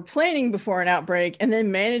breakout they were planning before an outbreak, and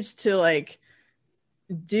then managed to like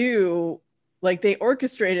they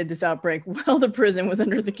orchestrated this outbreak while the prison was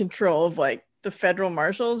under the control of like the federal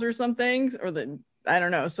marshals or something, or I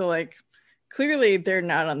don't know. So like clearly they're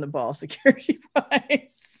not on the ball security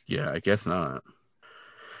wise. Yeah, I guess not.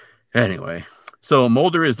 Anyway, so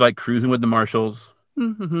Mulder is like cruising with the marshals.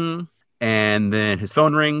 And then his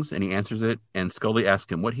phone rings and he answers it. And Scully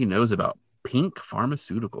asks him what he knows about Pink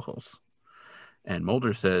Pharmaceuticals. And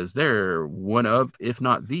Mulder says they're one of, if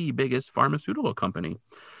not the biggest pharmaceutical company.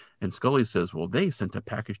 And Scully says, well, they sent a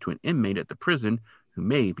package to an inmate at the prison who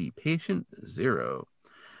may be patient 0.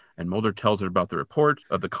 And Mulder tells her about the report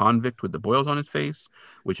of the convict with the boils on his face,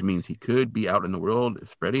 which means he could be out in the world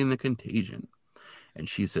spreading the contagion. And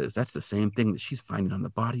she says, that's the same thing that she's finding on the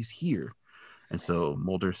bodies here. And so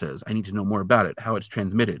Mulder says, I need to know more about it, how it's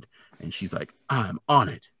transmitted. And she's like, I'm on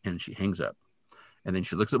it. And she hangs up. And then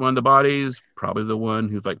she looks at one of the bodies, probably the one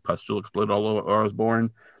who's like pustule exploded all over or was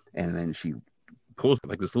born. And then she pulls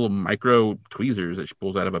like this little micro tweezers that she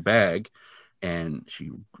pulls out of a bag. And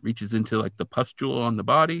she reaches into like the pustule on the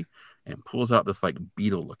body and pulls out this like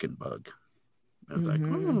beetle looking bug. I was like,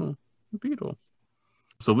 oh, beetle.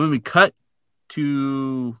 So when we cut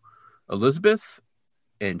to Elizabeth,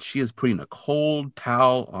 and she is putting a cold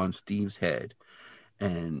towel on Steve's head,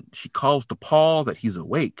 and she calls to Paul that he's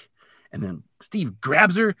awake, and then Steve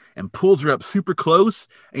grabs her and pulls her up super close,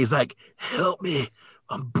 and he's like, help me,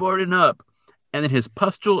 I'm burning up. And then his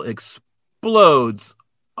pustule explodes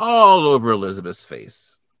all over Elizabeth's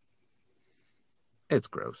face. It's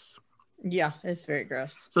gross. Yeah, it's very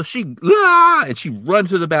gross. So and she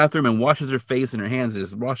runs to the bathroom and washes her face, and her hands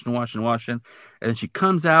is washing. And then she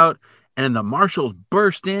comes out, and then the marshals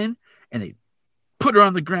burst in, and they put her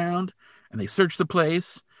on the ground, and they search the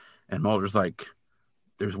place. And Mulder's like,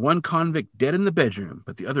 there's one convict dead in the bedroom,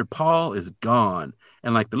 but the other Paul is gone.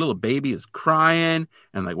 And like the little baby is crying,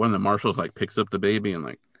 and like one of the marshals like picks up the baby and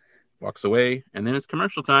like walks away. And then it's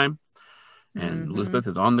commercial time, and Elizabeth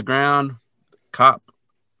is on the ground, cop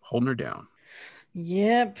holding her down.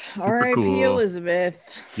 Yep. R.I.P. Cool. Elizabeth.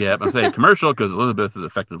 Yep. I'm saying commercial because Elizabeth is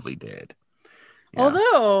effectively dead. Yeah.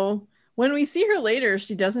 Although when we see her later,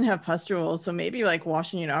 she doesn't have pustules. So maybe like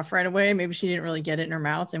washing it off right away. Maybe she didn't really get it in her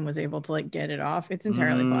mouth and was able to like get it off. It's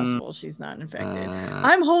entirely possible she's not infected.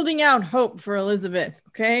 I'm holding out hope for Elizabeth.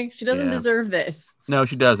 Okay. She doesn't deserve this. No,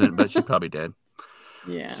 she doesn't, but she's probably dead.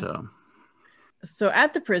 Yeah. So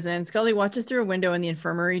at the prison, Scully watches through a window in the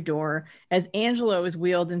infirmary door as Angelo is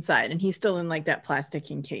wheeled inside, and he's still in like that plastic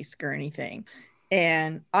encased gurney thing.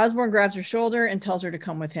 And Osborn grabs her shoulder and tells her to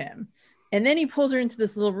come with him. And then he pulls her into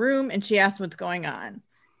this little room, and she asks what's going on.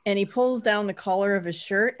 And he pulls down the collar of his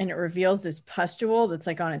shirt, and it reveals this pustule that's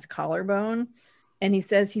like on his collarbone. And he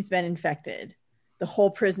says he's been infected. The whole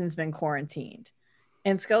prison's been quarantined.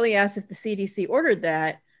 And Scully asks if the CDC ordered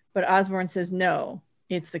that, but Osborn says no,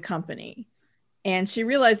 it's the company. And she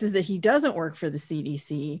realizes that he doesn't work for the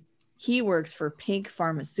CDC. He works for Pink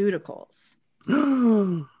Pharmaceuticals.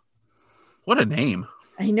 What a name.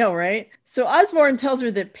 I know, right? So Osborn tells her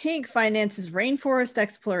that Pink finances rainforest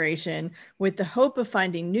exploration with the hope of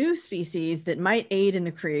finding new species that might aid in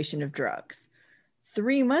the creation of drugs.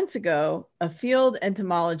 3 months ago, a field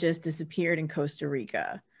entomologist disappeared in Costa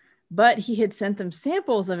Rica, but he had sent them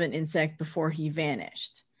samples of an insect before he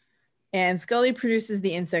vanished. And Scully produces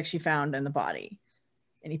the insect she found in the body.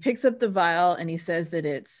 And he picks up the vial and he says that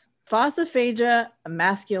it's Phosphophaga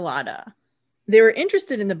emasculata. They were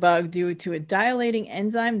interested in the bug due to a dilating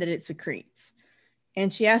enzyme that it secretes.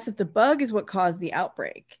 And she asks if the bug is what caused the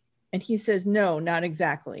outbreak. And he says, no, not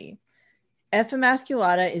exactly. F.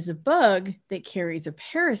 emasculata is a bug that carries a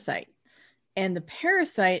parasite. And the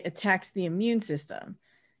parasite attacks the immune system.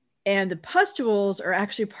 And the pustules are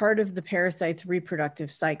actually part of the parasite's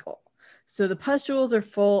reproductive cycle. So the pustules are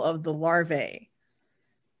full of the larvae.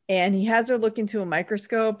 And he has her look into a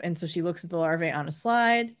microscope. And so she looks at the larvae on a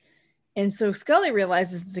slide. And so Scully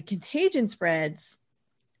realizes the contagion spreads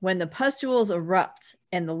when the pustules erupt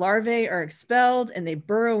and the larvae are expelled and they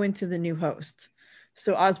burrow into the new host.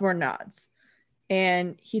 So Osborn nods.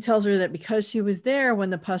 And he tells her that because she was there when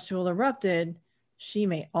the pustule erupted, she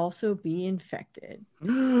may also be infected.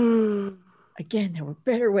 Again, there were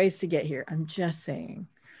better ways to get here. I'm just saying.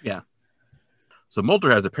 Yeah. So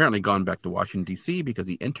Mulder has apparently gone back to Washington, D.C. because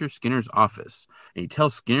he enters Skinner's office. And he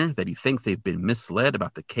tells Skinner that he thinks they've been misled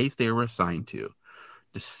about the case they were assigned to.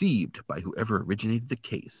 Deceived by whoever originated the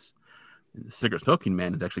case. And the cigarette smoking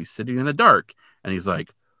man is actually sitting in the dark. And he's like,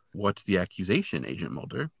 what's the accusation, Agent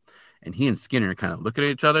Mulder? And he and Skinner kind of look at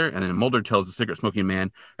each other. And then Mulder tells the cigarette smoking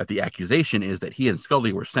man that the accusation is that he and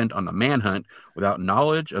Scully were sent on a manhunt without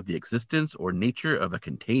knowledge of the existence or nature of a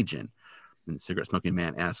contagion. And the cigarette smoking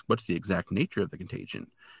man asks, what's the exact nature of the contagion?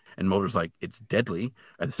 And Mulder's like, it's deadly.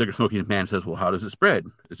 And the cigarette smoking man says, well, how does it spread?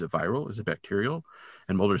 Is it viral? Is it bacterial?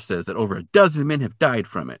 And Mulder says that over a dozen men have died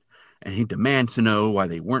from it. And he demands to know why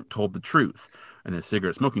they weren't told the truth. And the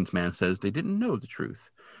cigarette smoking man says they didn't know the truth.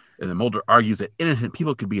 And then Mulder argues that innocent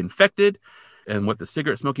people could be infected. And what the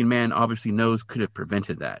cigarette smoking man obviously knows could have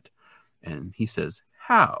prevented that. And he says,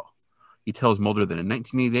 how? He tells Mulder that in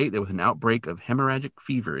 1988, there was an outbreak of hemorrhagic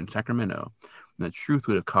fever in Sacramento. And the truth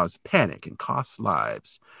would have caused panic and cost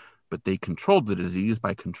lives. But they controlled the disease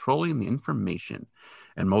by controlling the information.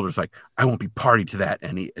 And Mulder's like, I won't be party to that.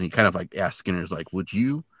 And he kind of like asks Skinner's like, would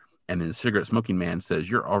you? And then the cigarette smoking man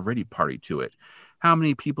says, you're already party to it. How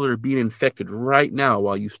many people are being infected right now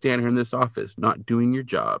while you stand here in this office not doing your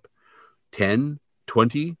job? 10?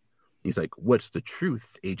 20? He's like, what's the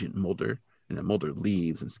truth, Agent Mulder? And then Mulder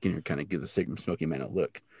leaves, and Skinner kind of gives the cigarette smoking man a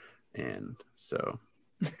look. And so,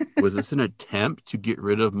 was this an attempt to get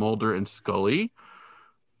rid of Mulder and Scully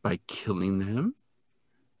by killing them?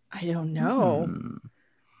 I don't know.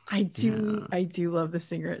 I do love the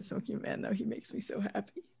cigarette smoking man, though. He makes me so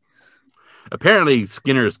happy. Apparently,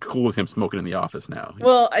 Skinner is cool with him smoking in the office now.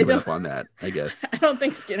 Well, I don't up on that, I guess. I don't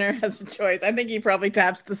think Skinner has a choice. I think he probably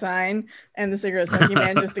taps the sign, and the cigarette smoking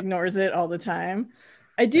man just ignores it all the time.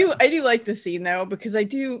 I do like the scene though, because I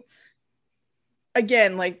do.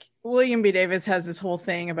 Again, like William B. Davis has this whole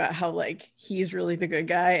thing about how like he's really the good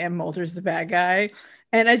guy and Mulder's the bad guy,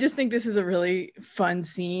 and I just think this is a really fun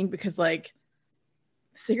scene because like.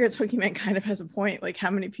 Cigarette smoking man kind of has a point. Like, how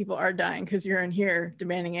many people are dying because you're in here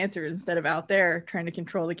demanding answers instead of out there trying to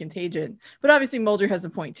control the contagion? But obviously, Mulder has a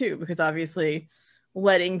point too, because obviously,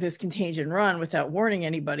 letting this contagion run without warning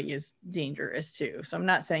anybody is dangerous too. So I'm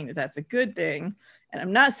not saying that that's a good thing, and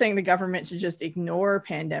I'm not saying the government should just ignore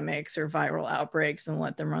pandemics or viral outbreaks and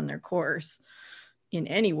let them run their course in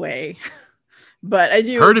any way. But I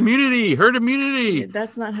do herd immunity.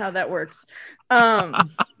 That's not how that works.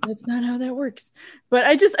 That's not how that works. But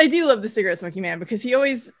I do love the cigarette smoking man because he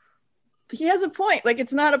has a point. Like,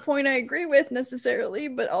 it's not a point I agree with necessarily,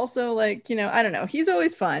 but also like, you know, I don't know. He's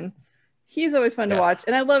always fun. He's always fun to watch.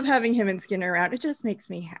 And I love having him and Skinner around. It just makes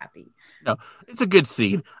me happy. No, it's a good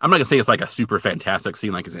scene. I'm not going to say it's like a super fantastic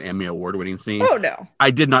scene, like it's an Emmy Award-winning scene. Oh, no.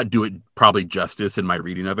 I did not do it probably justice in my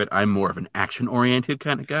reading of it. I'm more of an action-oriented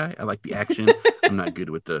kind of guy. I like the action. I'm not good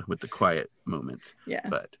with the quiet moments. Yeah.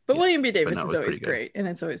 But yes, William B. Davis is always great, and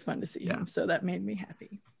it's always fun to see him. So that made me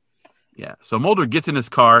happy. Yeah. So Mulder gets in his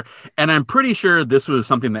car, and I'm pretty sure this was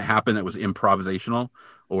something that happened that was improvisational,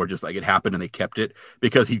 or just like it happened and they kept it,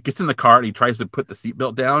 because he gets in the car and he tries to put the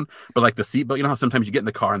seatbelt down, but like the seatbelt, you know how sometimes you get in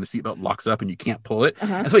the car and the seatbelt locks up and you can't pull it.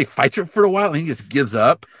 And so he fights it for a while and he just gives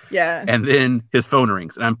up. Yeah. And then his phone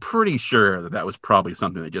rings, and I'm pretty sure that was probably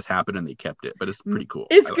something that just happened and they kept it, but it's pretty cool.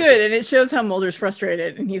 It's good. And it shows how Mulder's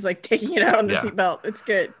frustrated and he's like taking it out on the seatbelt. It's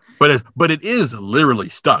good. But it is literally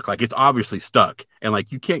stuck. Like, it's obviously stuck, and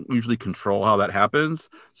like you can't usually control how that happens.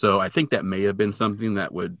 So I think that may have been something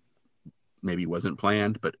that maybe wasn't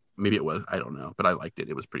planned, but maybe it was. I don't know. But I liked it.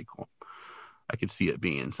 It was pretty cool. I could see it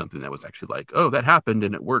being something that was actually like, oh, that happened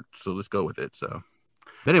and it worked, so let's go with it. So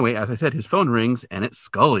But anyway, as I said, his phone rings and it's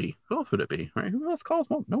Scully. Who else would it be? Right? Who else calls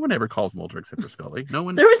Mulder? No one ever calls Mulder except for Scully. No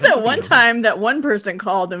one. There was that one time that one person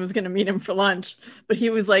called and was going to meet him for lunch, but he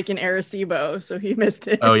was like in Arecibo, so he missed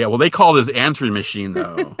it. Oh yeah, well they called his answering machine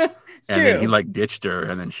though. It's and true. Then he like ditched her,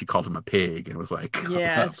 and then she called him a pig, and was like,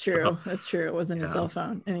 "Yeah, that's true. That's true. It wasn't a cell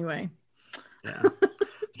phone anyway." Yeah,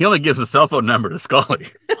 he only gives a cell phone number to Scully.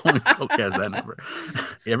 Only Scully has that number.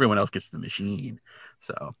 Everyone else gets the machine.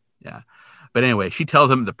 So yeah, but anyway, she tells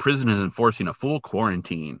him the prison is enforcing a full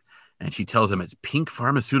quarantine, and she tells him it's Pink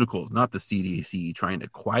Pharmaceuticals, not the CDC, trying to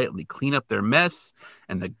quietly clean up their mess,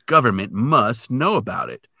 and the government must know about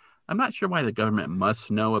it. I'm not sure why the government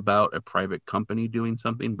must know about a private company doing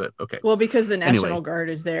something, but okay. Well, because the National Guard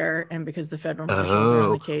is there and because the federal officials are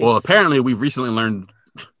on the case. Well, apparently we've recently learned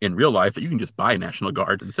in real life that you can just buy National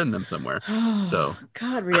Guard and send them somewhere. So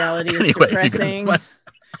God, reality is depressing.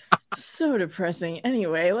 So depressing.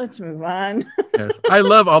 Anyway, let's move on. Yes. I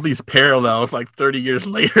love all these parallels like 30 years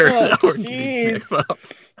later.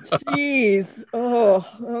 Jeez. Oh,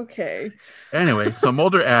 okay. Anyway, so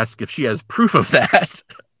Mulder asks if she has proof of that.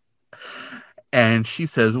 And she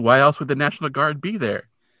says, why else would the National Guard be there?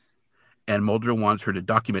 And Mulder wants her to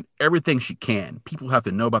document everything she can. People have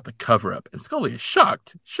to know about the cover-up. And Scully is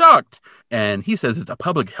shocked. And he says it's a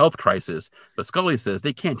public health crisis. But Scully says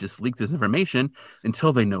they can't just leak this information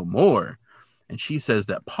until they know more. And she says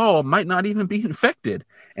that Paul might not even be infected.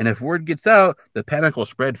 And if word gets out, the panic will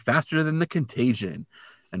spread faster than the contagion.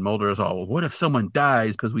 And Mulder is all, what if someone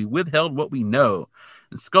dies because we withheld what we know?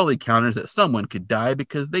 And Scully counters that someone could die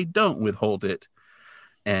because they don't withhold it.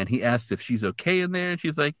 And he asks if she's okay in there. And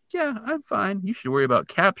she's like, yeah, I'm fine. You should worry about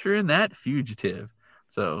capturing that fugitive.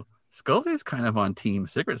 So Scully's kind of on team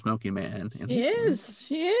cigarette smoking man. She is.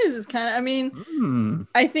 It's kind of, I mean,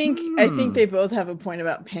 I think they both have a point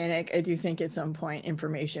about panic. I do think at some point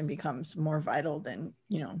information becomes more vital than,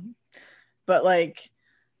 but like,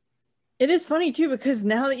 it is funny too, because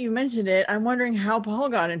now that you mentioned it, I'm wondering how Paul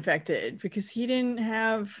got infected because he didn't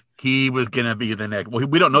have. He was going to be the next. Well,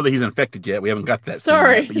 we don't know that he's infected yet. We haven't got that.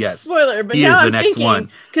 Sorry, yet, yes. Spoiler. But he now is the I'm next thinking,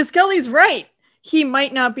 one. Because Scully's right. He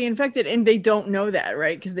might not be infected and they don't know that,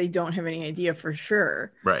 right? Because they don't have any idea for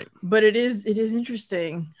sure. Right. But it is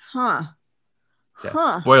interesting. Huh.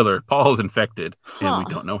 Yeah. Spoiler, Paul's infected, and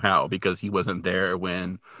we don't know how because he wasn't there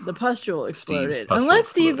when the pustule exploded. Unless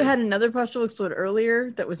Steve had another pustule explode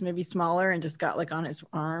earlier that was maybe smaller and just got like on his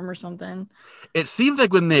arm or something. It seems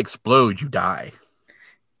like when they explode, you die.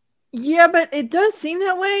 Yeah, but it does seem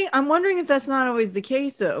that way. I'm wondering if that's not always the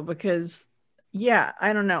case, though, because, yeah,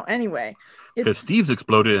 I don't know. Anyway. Because Steve's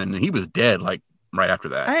exploded and he was dead, like, right after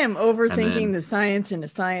that. I am overthinking the science in a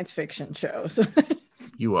science fiction show. So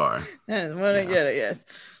you are. That is what I get, I guess.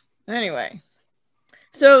 Anyway.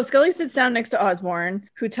 So Scully sits down next to Osborn,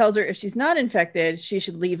 who tells her if she's not infected, she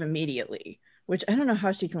should leave immediately. Which I don't know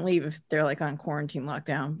how she can leave if they're, like, on quarantine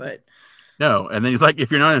lockdown, but... No, and then he's like, if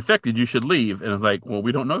you're not infected, you should leave. And it's like, well,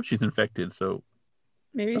 we don't know if she's infected, so...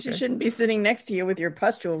 Maybe she shouldn't be sitting next to you with your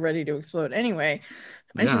pustule ready to explode anyway.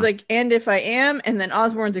 And she's like, and if I am? And then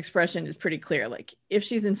Osborn's expression is pretty clear. Like, if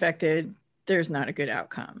she's infected, there's not a good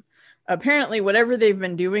outcome. Apparently, whatever they've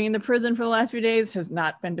been doing in the prison for the last few days has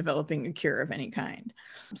not been developing a cure of any kind.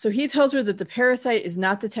 So he tells her that the parasite is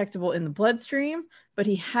not detectable in the bloodstream, but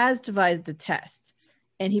he has devised a test.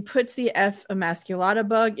 And he puts the Emasculata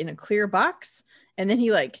bug in a clear box. And then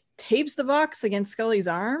he like tapes the box against Scully's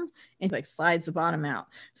arm and like slides the bottom out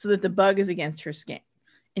so that the bug is against her skin.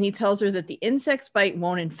 And he tells her that the insect's bite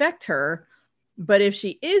won't infect her, but if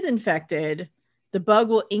she is infected, the bug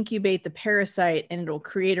will incubate the parasite and it'll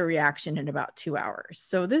create a reaction in about 2 hours.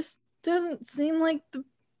 So this doesn't seem like the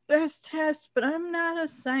best test, but I'm not a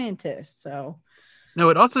scientist, so. No,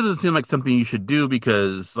 it also doesn't seem like something you should do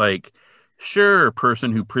because, like, sure,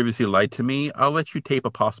 person who previously lied to me, I'll let you tape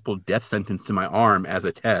a possible death sentence to my arm as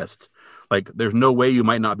a test. Like, there's no way you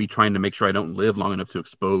might not be trying to make sure I don't live long enough to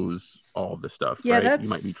expose all of this stuff, right? You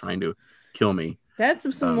might be trying to kill me.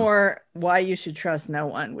 That's some more why you should trust no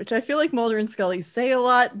one, which I feel like Mulder and Scully say a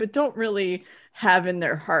lot, but don't really have in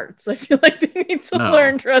their hearts. I feel like they need to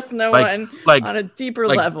learn trust no one on a deeper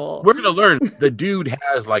level. We're gonna learn the dude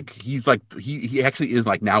has like he actually is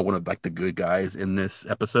like now one of like the good guys in this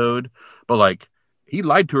episode, but like he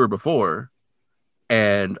lied to her before,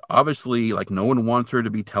 and obviously like no one wants her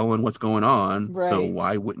to be telling what's going on. Right. So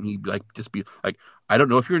why wouldn't he like just be like, I don't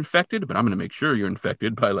know if you're infected, but I'm gonna make sure you're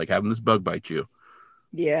infected by like having this bug bite you.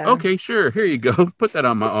 Yeah. Okay, sure. Here you go. Put that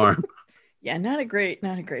on my arm. Yeah, not a great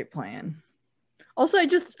plan. Also, I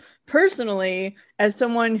just personally, as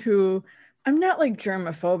someone who I'm not like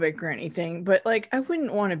germophobic or anything, but like I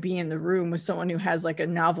wouldn't want to be in the room with someone who has like a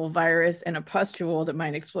novel virus and a pustule that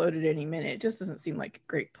might explode at any minute. It just doesn't seem like a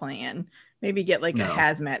great plan. Maybe get like a No.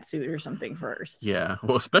 hazmat suit or something first. Yeah.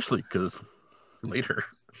 Well, especially because later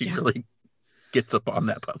he Yeah. really gets up on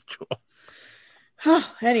that pustule.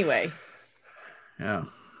 Anyway. Yeah.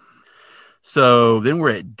 So then we're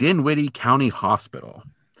at Dinwiddie County Hospital.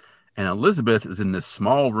 And Elizabeth is in this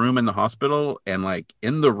small room in the hospital, and like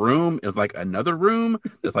in the room is like another room.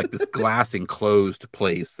 There's like this glass enclosed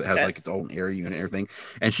place that has like its own area and everything.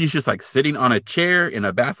 And she's just like sitting on a chair in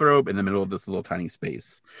a bathrobe in the middle of this little tiny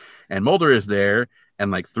space. And Mulder is there, and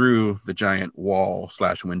like through the giant wall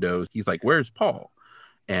 / windows, he's like, "Where's Paul?"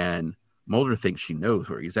 And Mulder thinks she knows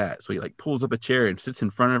where he's at. So he like pulls up a chair and sits in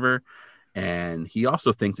front of her. And he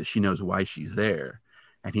also thinks that she knows why she's there.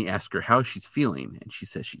 And he asks her how she's feeling, and she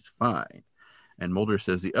says she's fine. And Mulder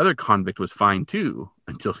says the other convict was fine too,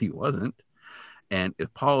 until he wasn't. And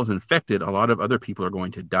if Paul is infected, a lot of other people are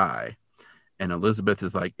going to die. And Elizabeth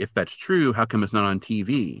is like, if that's true, how come it's not on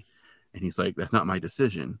TV? And he's like, that's not my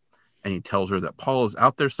decision. And he tells her that Paul is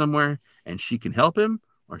out there somewhere, and she can help him,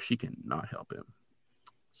 or she can not help him.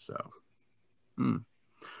 So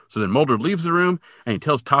then Mulder leaves the room, and he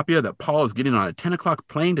tells Tapia that Paul is getting on a 10 o'clock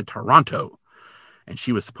plane to Toronto. And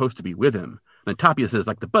she was supposed to be with him. And Tapia says,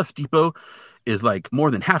 like, the bus depot is like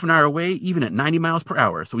more than half an hour away, even at 90 miles per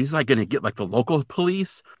hour. So he's like going to get like the local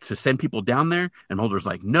police to send people down there. And Mulder's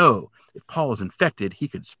like, no, if Paul is infected, he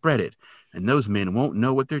could spread it. And those men won't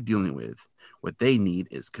know what they're dealing with. What they need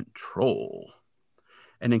is control.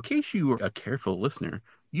 And in case you are a careful listener,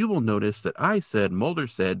 you will notice that I said Mulder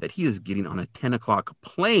said that he is getting on a 10 o'clock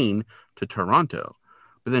plane to Toronto.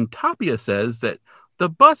 But then Tapia says that the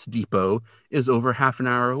bus depot is over half an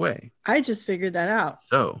hour away. I just figured that out.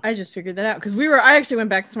 So I just figured that out because I actually went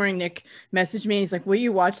back this morning. Nick messaged me. He's like, will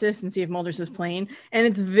you watch this and see if Mulder says plane? And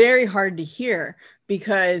it's very hard to hear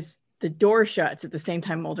because the door shuts at the same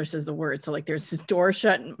time Mulder says the word. So like there's this door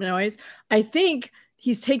shut noise. I think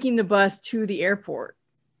he's taking the bus to the airport.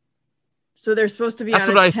 So they're supposed to be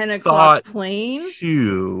on a 10 o'clock plane.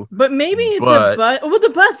 Too, but maybe it's a bus. Well, the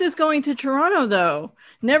bus is going to Toronto, though.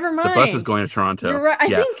 Never mind. The bus is going to Toronto. You're right.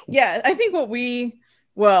 I think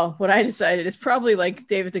what I decided is probably like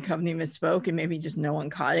David Duchovny misspoke and maybe just no one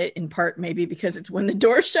caught it, in part maybe because it's when the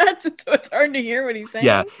door shuts and so it's hard to hear what he's saying.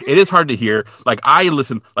 Yeah, it is hard to hear. Like I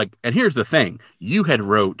listen, like, and here's the thing. You had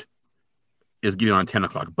wrote is getting on a 10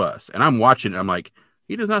 o'clock bus. And I'm watching it. I'm like,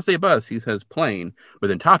 he does not say bus. He says plane. But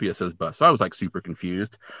then Tapia says bus. So I was like super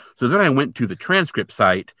confused. So then I went to the transcript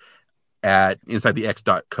site at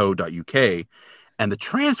insidethex.co.uk. And the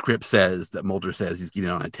transcript says that Mulder says he's getting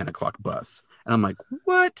on a 10 o'clock bus. And I'm like,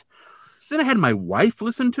 what? So then I had my wife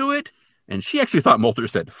listen to it. And she actually thought Mulder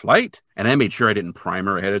said flight. And I made sure I didn't prime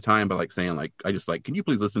her ahead of time by like saying, like, I just like, can you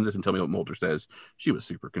please listen to this and tell me what Mulder says? She was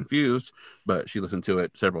super confused, but she listened to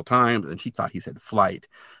it several times and she thought he said flight.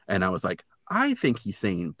 And I was like, I think he's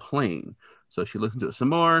saying plane. So she listened to it some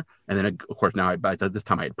more. And then, of course, now by this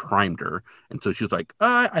time I had primed her. And so she was like,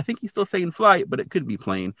 I think he's still saying flight, but it could be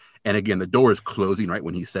plane. And again, the door is closing right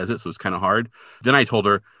when he says it. So it's kind of hard. Then I told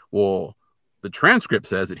her, well, the transcript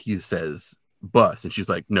says that he says bus. And she's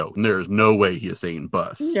like, no, there's no way he is saying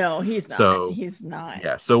bus. No, he's not. So, he's not.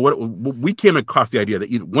 Yeah. So what we came across the idea that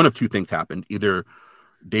either one of two things happened. Either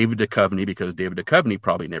David Duchovny, because David Duchovny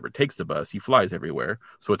probably never takes the bus. He flies everywhere.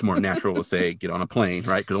 So it's more natural to say, get on a plane,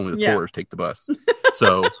 right? Because only the tourists take the bus.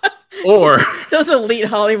 So, or... Those elite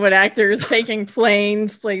Hollywood actors taking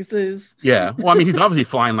planes, places. Yeah. Well, I mean, he's obviously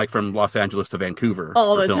flying like from Los Angeles to Vancouver.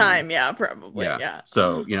 All the time. Yeah, probably. Yeah.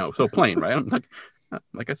 So, so plane, right? I'm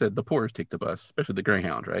like I said, the poorest take the bus, especially the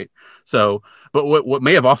Greyhound, right? So, but what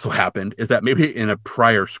may have also happened is that maybe in a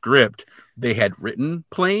prior script, they had written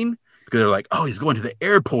plane, because they're like, oh, he's going to the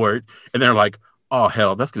airport. And they're like, oh,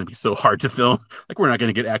 hell, that's going to be so hard to film. Like, we're not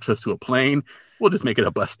going to get access to a plane. We'll just make it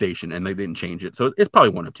a bus station. And they didn't change it. So it's probably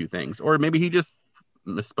one of two things. Or maybe he just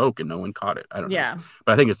misspoke and no one caught it. I don't know.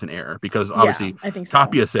 But I think it's an error because obviously I think so.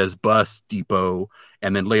 Tapia says bus depot.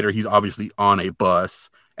 And then later he's obviously on a bus.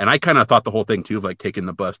 And I kind of thought the whole thing, too, of like taking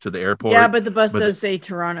the bus to the airport. Yeah, but the bus does say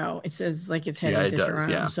Toronto. It says like it's heading to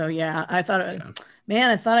Toronto. Yeah. So, I thought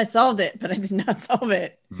I thought I solved it, but I did not solve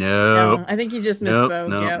it. No. I think you just misspoke.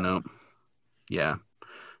 No. Yeah.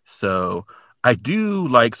 So I do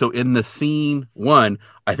like, so in the scene one,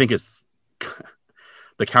 I think it's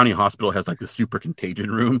the county hospital has like the super contagion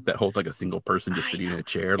room that holds like a single person just sitting in a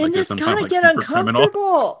chair. Like there's some kind of like get uncomfortable.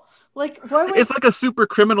 Criminal. Like it's like a super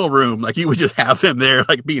criminal room. Like you would just have them there,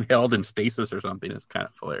 like being held in stasis or something. It's kind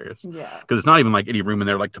of hilarious. Yeah, because it's not even like any room in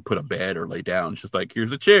there like to put a bed or lay down. It's just like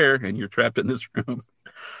here's a chair and you're trapped in this room.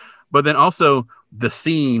 But then also the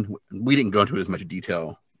scene, we didn't go into it as much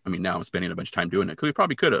detail. I mean, now I'm spending a bunch of time doing it because we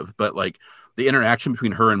probably could have. But like the interaction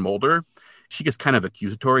between her and Mulder, she gets kind of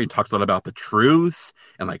accusatory and talks a lot about the truth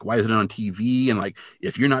and like, why isn't it on TV? And like,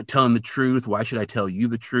 if you're not telling the truth, why should I tell you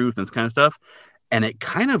the truth? And this kind of stuff. And it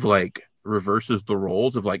kind of like reverses the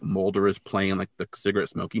roles of like Mulder is playing like the cigarette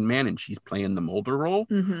smoking man and she's playing the Mulder role.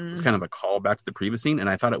 Mm-hmm. It's kind of a callback to the previous scene, and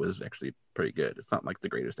I thought it was actually pretty good. It's not like the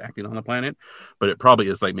greatest acting on the planet, but it probably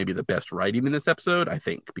is like maybe the best writing in this episode, I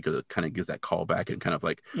think, because it kind of gives that callback and kind of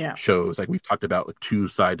like shows like we've talked about like two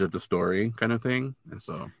sides of the story kind of thing. And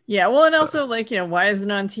so well, and also like, you know, why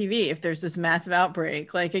isn't it on TV if there's this massive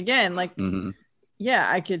outbreak? Like again, like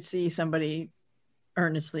I could see somebody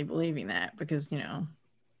earnestly believing that because, you know.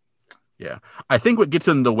 Yeah, I think what gets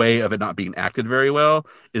in the way of it not being acted very well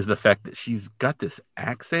is the fact that she's got this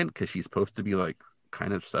accent because she's supposed to be like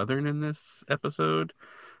kind of Southern in this episode.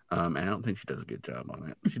 And I don't think she does a good job on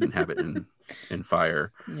it. She didn't have it in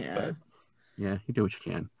Fire. Yeah. But yeah, you do what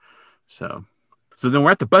you can. So then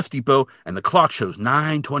we're at the bus depot and the clock shows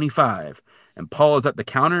 9:25 and Paul is at the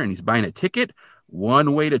counter and he's buying a ticket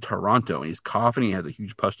one way to Toronto, and he's coughing. He has a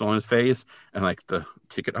huge pustule on his face, and like the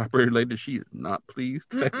ticket operator lady, she is not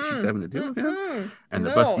pleased the fact that she's having to deal with him. And the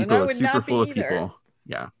bus depot is super full of people.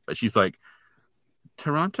 Yeah, but she's like,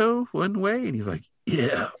 Toronto one way, and he's like,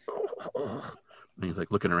 yeah. And he's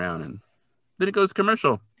like looking around, and then it goes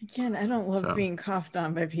commercial. Again, I don't love being coughed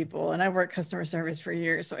on by people, and I work customer service for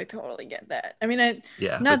years, so I totally get that. I mean,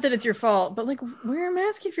 not that it's your fault, but like, wear a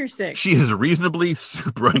mask if you're sick. She is reasonably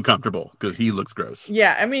super uncomfortable because he looks gross.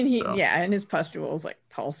 Yeah, I mean, and his pustules like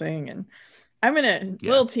pulsing, and I'm gonna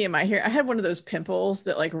little TMI here. I had one of those pimples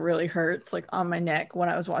that like really hurts like on my neck when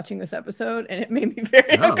I was watching this episode, and it made me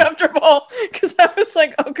very uncomfortable because I was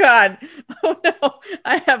like, oh God, oh no,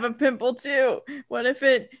 I have a pimple too. What if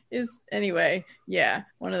it is anyway? Yeah,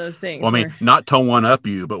 one of those things. Well, I mean, not to one up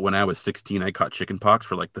you, but when I was 16, I caught chicken pox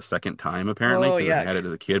for like the second time apparently because I had it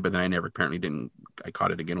as a kid, but then I never apparently didn't. I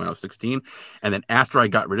caught it again when I was 16, and then after I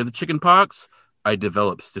got rid of the chicken pox, I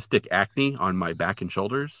developed cystic acne on my back and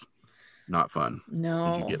shoulders. Not fun.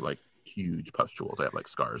 No. You get like huge pustules. I have like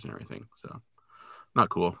scars and everything. So not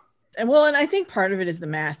cool. And I think part of it is the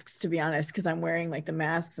masks, to be honest, because I'm wearing like the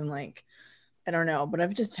masks and like, I don't know, but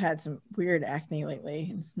I've just had some weird acne lately.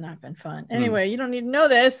 And it's not been fun. Anyway, you don't need to know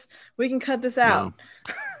this. We can cut this out.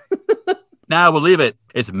 No, we'll leave it.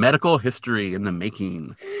 It's medical history in the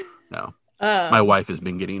making. No. My wife has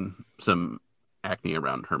been getting some acne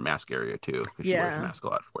around her mask area too because she wears a mask a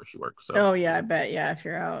lot where she works. So I bet if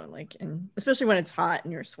you're out like, and especially when it's hot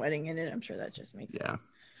and you're sweating in it, I'm sure that just makes it.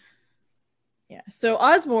 So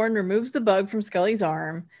Osborn removes the bug from Scully's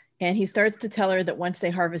arm and he starts to tell her that once they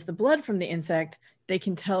harvest the blood from the insect they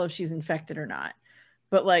can tell if she's infected or not,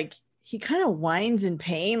 but like he kind of whines in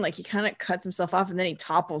pain, like he kind of cuts himself off and then he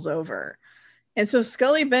topples over, and so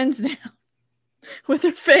Scully bends down with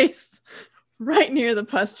her face right near the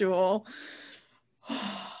pustule.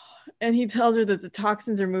 And he tells her that the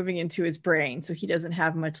toxins are moving into his brain, so he doesn't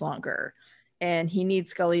have much longer. And he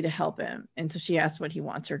needs Scully to help him. And so she asks what he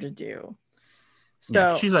wants her to do.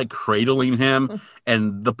 So she's like cradling him,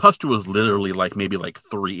 and the pustule is literally like maybe like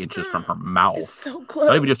 3 inches from her mouth. It's so close.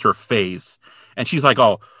 Not even just her face. And she's like,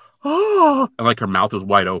 and like her mouth is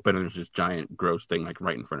wide open, and there's this giant gross thing like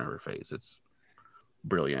right in front of her face. It's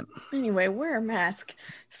brilliant. Anyway, wear a mask.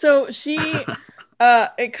 So she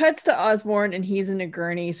it cuts to Osborn and he's in a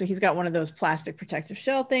gurney, so he's got one of those plastic protective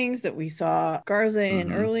shell things that we saw Garza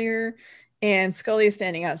in earlier, and Scully is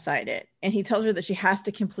standing outside it, and he tells her that she has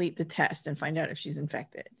to complete the test and find out if she's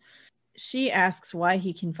infected. She asks why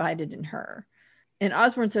he confided in her, and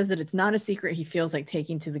Osborn says that it's not a secret he feels like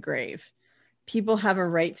taking to the grave. People have a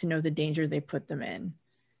right to know the danger they put them in.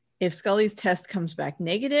 If Scully's test comes back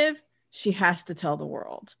negative, she has to tell the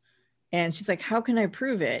world. And she's like, how can I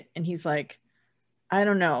prove it? And he's like, I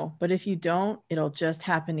don't know, but if you don't, it'll just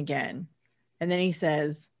happen again. And then he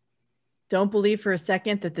says, don't believe for a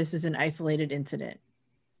second that this is an isolated incident.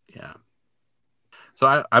 Yeah.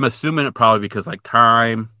 So I'm assuming it probably because like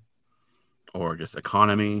time or just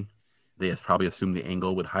economy, they probably assumed the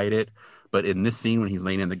angle would hide it. But in this scene, when he's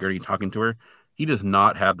laying in the gurney talking to her, he does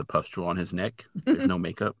not have the pustule on his neck. There's no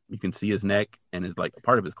makeup. You can see his neck and it's like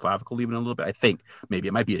part of his clavicle even a little bit. I think maybe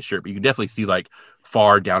it might be his shirt, but you can definitely see like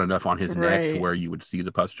far down enough on his neck to where you would see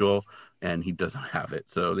the pustule, and he doesn't have it.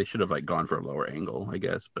 So they should have like gone for a lower angle, I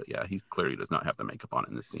guess. But yeah, he clearly does not have the makeup on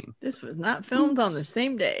in this scene. This was not filmed on the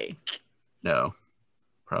same day. No,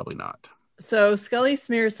 probably not. So Scully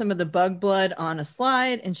smears some of the bug blood on a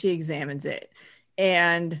slide and she examines it.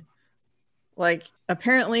 And like,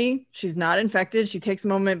 apparently she's not infected. She takes a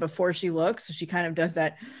moment before she looks. So she kind of does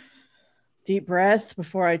that deep breath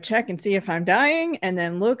before I check and see if I'm dying, and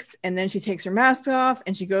then looks, and then she takes her mask off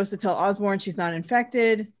and she goes to tell Osborn she's not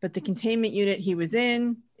infected, but the containment unit he was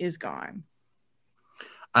in is gone.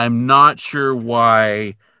 I'm not sure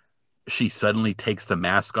why she suddenly takes the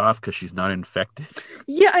mask off because she's not infected.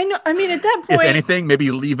 Yeah, I know. I mean, at that point, if anything,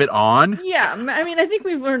 maybe leave it on. yeah, I mean, I think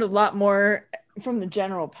we've learned a lot more from the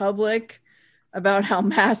general public about how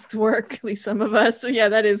masks work, at least some of us. So yeah,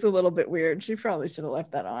 that is a little bit weird. She probably should have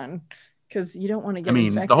left that on because you don't want to get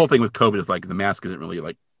infected. The whole thing with COVID is like the mask isn't really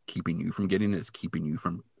like keeping you from getting it, it's keeping you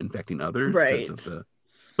from infecting others. Right.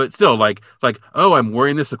 But still, like, oh, I'm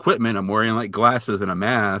wearing this equipment. I'm wearing like glasses and a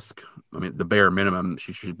mask. I mean, the bare minimum,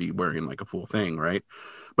 she should be wearing like a full thing, right?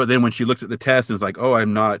 But then when she looks at the test and is like, oh,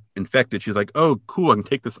 I'm not infected, she's like, oh, cool, I can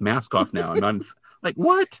take this mask off now. I'm not like,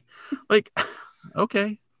 what? Like,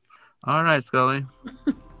 okay. All right, Scully.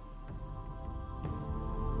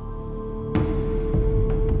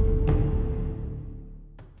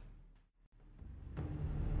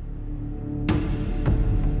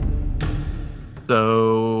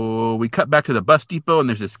 So we cut back to the bus depot, and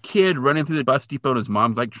there's this kid running through the bus depot, and his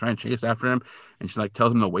mom's like trying to chase after him, and she like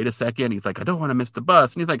tells him to wait a second. He's like, I don't want to miss the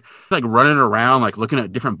bus, and he's like running around, like looking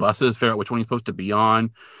at different buses, figure out which one he's supposed to be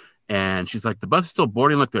on. And she's like, the bus is still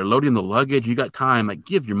boarding. Look, they're loading the luggage. You got time. Like,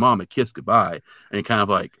 give your mom a kiss goodbye. And he kind of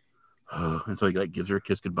like, oh, and so he like gives her a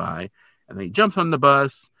kiss goodbye, and then he jumps on the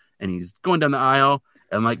bus, and he's going down the aisle,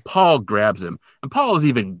 and like Paul grabs him, and Paul is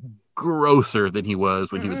even grosser than he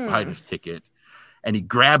was when he was buying his ticket. And he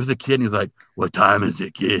grabs the kid and he's like, what time is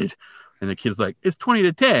it, kid? And the kid's like, it's 20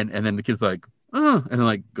 to 10. And then the kid's like, oh, and then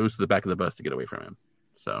like goes to the back of the bus to get away from him.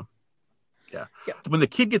 So, yeah. When the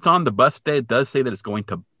kid gets on the bus, it does say that it's going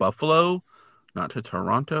to Buffalo, not to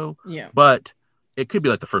Toronto. Yeah. But it could be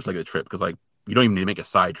like the first leg of the trip because like you don't even need to make a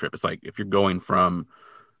side trip. It's like if you're going from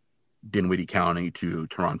Dinwiddie County to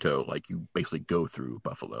Toronto, like you basically go through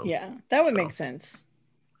Buffalo. Yeah, that would make sense.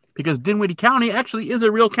 Because Dinwiddie County actually is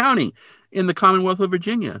a real county in the Commonwealth of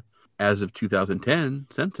Virginia. As of 2010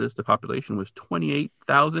 census, the population was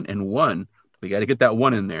 28,001. We got to get that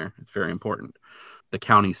one in there. It's very important. The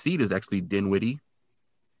county seat is actually Dinwiddie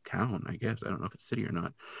town, I guess. I don't know if it's city or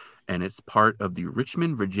not. And it's part of the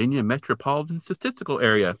Richmond, Virginia Metropolitan Statistical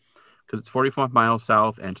Area because it's 45 miles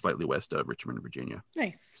south and slightly west of Richmond, Virginia.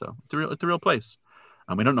 Nice. So it's a real place.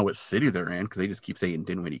 We don't know what city they're in because they just keep saying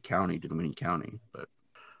Dinwiddie County. But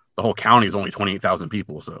the whole county is only 28,000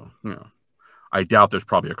 people. So, I doubt there's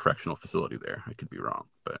probably a correctional facility there. I could be wrong,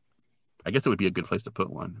 but I guess it would be a good place to put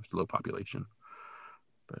one. It's a low population,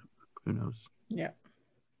 but who knows? Yeah.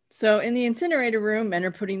 So in the incinerator room, men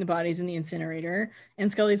are putting the bodies in the incinerator,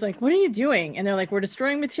 and Scully's like, what are you doing? And they're like, we're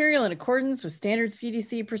destroying material in accordance with standard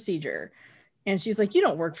CDC procedure. And she's like, you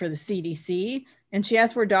don't work for the CDC. And she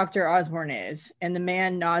asks where Dr. Osborn is. And the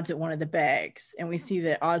man nods at one of the bags. And we see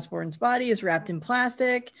that Osborn's body is wrapped in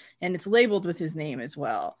plastic and it's labeled with his name as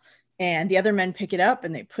well. And the other men pick it up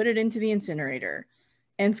and they put it into the incinerator.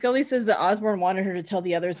 And Scully says that Osborn wanted her to tell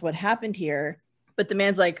the others what happened here. But the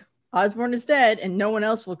man's like, Osborn is dead and no one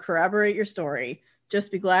else will corroborate your story.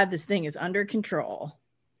 Just be glad this thing is under control.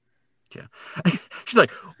 Yeah. She's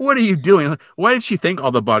like, what are you doing? Why did she think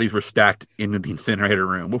all the bodies were stacked into the incinerator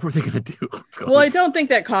room? What were they going to do? Well, I don't think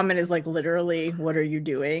that comment is like literally, what are you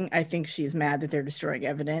doing? I think she's mad that they're destroying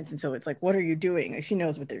evidence. And so it's like, what are you doing? Like, she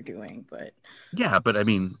knows what they're doing, but. Yeah, but I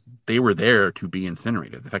mean, they were there to be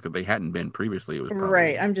incinerated. The fact that they hadn't been previously was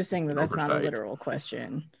right. I'm just saying that that's not a literal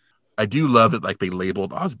question. I do love that like they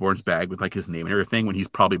labeled Osborn's bag with like his name and everything when he's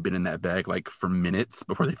probably been in that bag like for minutes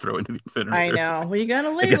before they throw it into the incinerator. I know. Well, you gotta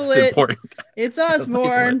label it. Important. It's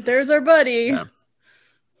Osborn. There's our buddy. Yeah.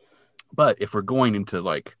 But if we're going into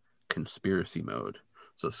like conspiracy mode,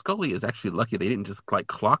 so Scully is actually lucky they didn't just like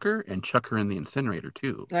clock her and chuck her in the incinerator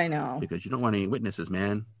too. I know. Because you don't want any witnesses,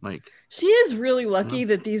 man. Like she is really lucky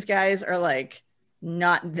that these guys are like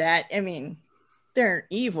not that. I mean, they're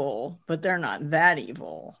evil, but they're not that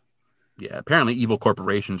evil. Yeah, apparently evil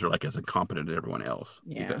corporations are like as incompetent as everyone else.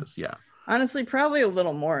 Yeah. Because, honestly, probably a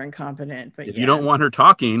little more incompetent. But if you don't want her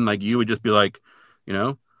talking, like you would just be like,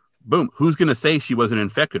 boom, who's going to say she wasn't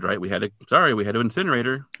infected, right? We had to incinerate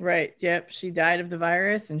her. Right. Yep. She died of the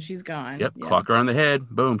virus and she's gone. Yep. Clock her on the head.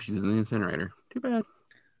 Boom. She's in the incinerator. Too bad.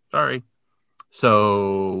 Sorry.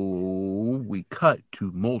 So we cut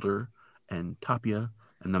to Mulder and Tapia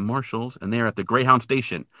and the marshals, and they're at the Greyhound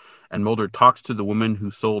station. And Mulder talks to the woman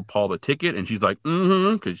who sold Paul the ticket, and she's like,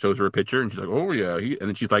 because he shows her a picture, and she's like, oh, yeah. And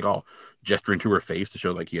then she's like all gesturing to her face to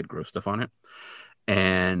show like he had gross stuff on it.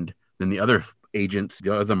 And then the other agents,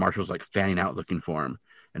 the other marshals, like fanning out looking for him.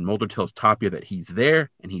 And Mulder tells Tapia that he's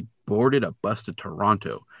there, and he boarded a bus to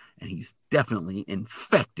Toronto, and he's definitely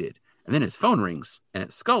infected. And then his phone rings, and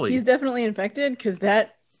it's Scully. He's definitely infected because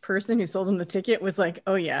that person who sold him the ticket was like,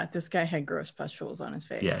 oh yeah, this guy had gross pustules on his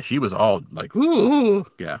face. Yeah, she was all like, ooh,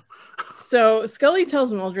 yeah. So Scully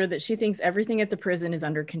tells Mulder that she thinks everything at the prison is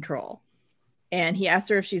under control. And he asks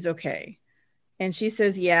her if she's okay. And she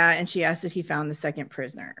says, yeah. And she asks if he found the second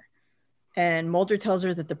prisoner. And Mulder tells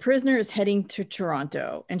her that the prisoner is heading to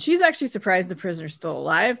Toronto. And she's actually surprised the prisoner's still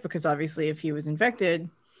alive because obviously if he was infected,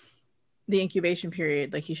 the incubation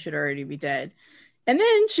period, like he should already be dead. And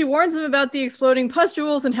then she warns him about the exploding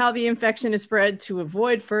pustules and how the infection is spread to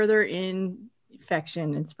avoid further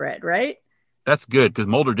infection and spread, right? That's good because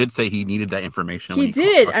Mulder did say he needed that information. He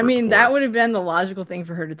did. I mean, that would have been the logical thing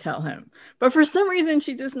for her to tell him. But for some reason,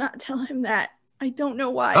 she does not tell him that. I don't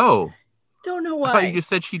know why. Oh. Don't know why. I thought you just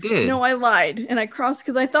said she did. No, I lied. And I crossed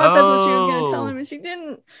because I thought that's what she was going to tell him. And she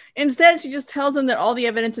didn't. Instead, she just tells him that all the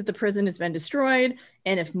evidence at the prison has been destroyed.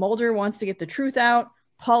 And if Mulder wants to get the truth out,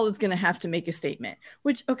 Paul is going to have to make a statement.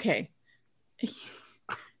 Which, okay.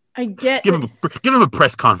 I get give him a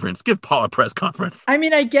press conference. Give Paul a press conference. I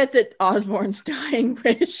mean, I get that Osborne's dying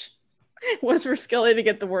wish was for Scully to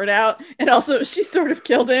get the word out, and also she sort of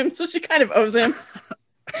killed him, so she kind of owes him.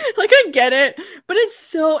 Like, I get it, but it's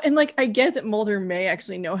so, and like, I get that Mulder may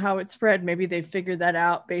actually know how it spread. Maybe they figured that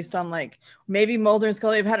out based on like, maybe Mulder and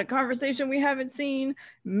Scully have had a conversation we haven't seen.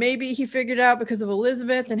 Maybe he figured out because of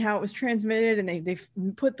Elizabeth and how it was transmitted, and they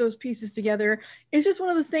put those pieces together. It's just one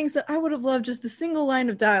of those things that I would have loved just a single line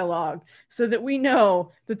of dialogue so that we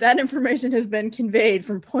know that that information has been conveyed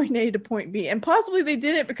from point A to point B. And possibly they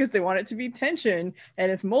did it because they want it to be tension. And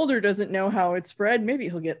if Mulder doesn't know how it spread, maybe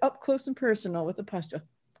he'll get up close and personal with the pustule.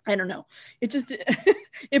 I don't know. It just,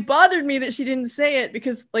 it bothered me that she didn't say it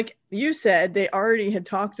because, like you said, they already had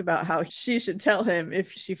talked about how she should tell him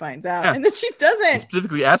if she finds out. Yeah. And then she doesn't. She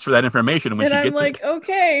specifically asked for that information when she gets it. And I'm like,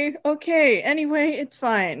 okay. Anyway, it's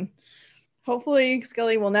fine. Hopefully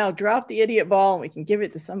Scully will now drop the idiot ball and we can give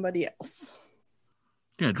it to somebody else.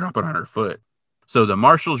 Gonna drop it on her foot. So the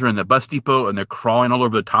marshals are in the bus depot and they're crawling all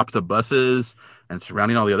over the tops of buses and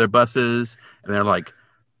surrounding all the other buses. And they're like,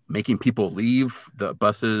 making people leave the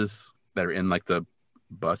buses that are in like the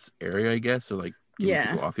bus area, I guess, or like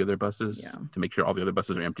people off the other buses to make sure all the other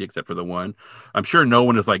buses are empty except for the one. I'm sure no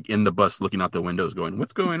one is like in the bus looking out the windows going,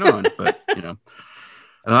 what's going on? But you know,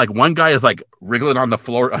 and like one guy is like wriggling on the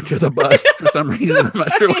floor under the bus for some reason. I'm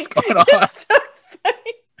not sure what's going on. It's so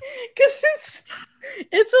funny because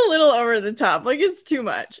it's a little over the top. Like, it's too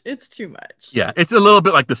much. It's too much. Yeah, it's a little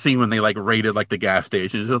bit like the scene when they like raided like the gas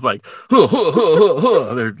station. It's just like,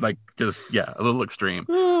 they're like just a little extreme.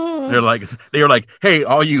 They were like, hey,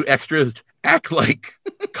 all you extras, act like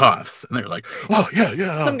cops, and they're like, oh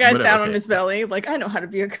yeah. Some guy's down on his belly, like, I know how to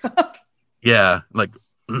be a cop. Yeah, like,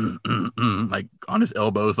 like on his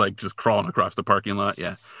elbows, like just crawling across the parking lot.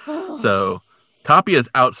 Yeah. So Tapia's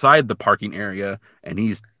outside the parking area, and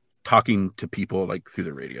he's talking to people like through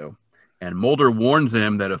the radio, and Mulder warns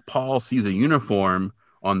him that if Paul sees a uniform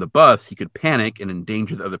on the bus, he could panic and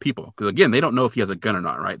endanger the other people. Because again, they don't know if he has a gun or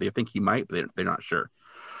not, right? They think he might, but they're not sure.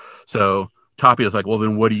 So Tapia's like, well,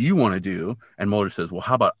 then what do you want to do? And Mulder says, well,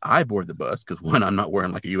 how about I board the bus? Because one, I'm not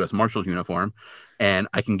wearing like a U.S. Marshal's uniform, and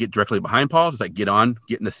I can get directly behind Paul. Just like get in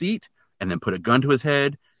the seat, and then put a gun to his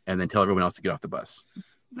head, and then tell everyone else to get off the bus.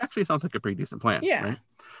 Actually, sounds like a pretty decent plan. Yeah. Right?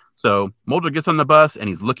 So Mulder gets on the bus and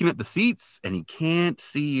he's looking at the seats and he can't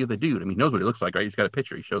see the dude. I mean, he knows what he looks like, right? He's got a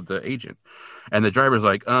picture. He showed the agent. And the driver's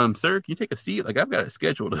like, sir, can you take a seat? Like, I've got a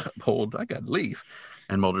schedule to uphold. I got to leave.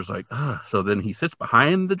 And Mulder's like, So then he sits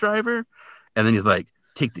behind the driver and then he's like,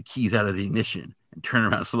 take the keys out of the ignition and turn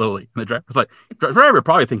around slowly. And the driver's like, driver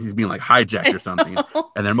probably thinks he's being like hijacked or something.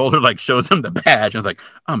 And then Mulder like shows him the badge and is like,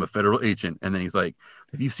 I'm a federal agent. And then he's like,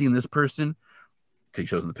 have you seen this person? He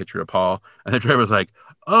shows him the picture of Paul, and the driver's like,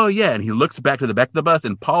 oh yeah. And he looks back to the back of the bus,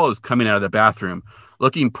 and Paul is coming out of the bathroom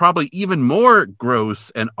looking probably even more gross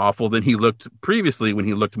and awful than he looked previously, when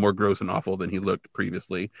he looked more gross and awful than he looked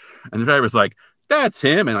previously. And the driver's like, that's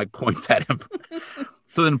him, and like points at him.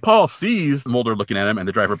 So then Paul sees Mulder looking at him and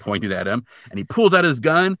the driver pointed at him, and he pulls out his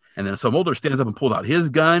gun. And then so Mulder stands up and pulls out his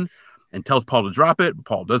gun and tells Paul to drop it. But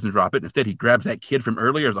Paul doesn't drop it. Instead, he grabs that kid from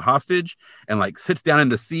earlier as a hostage and like sits down in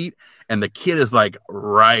the seat. And the kid is like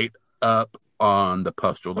right up on the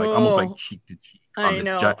pustule, like almost like cheek to cheek. I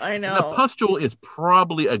know. And the pustule is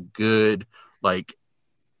probably a good like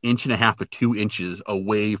 1.5 to 2 inches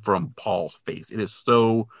away from Paul's face. It is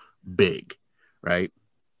so big, right?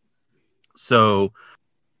 So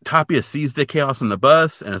Tapia sees the chaos on the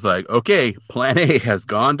bus and is like, okay, plan A has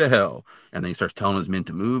gone to hell. And then he starts telling his men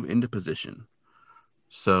to move into position.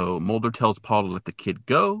 So Mulder tells Paul to let the kid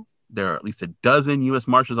go, there are at least a dozen U.S.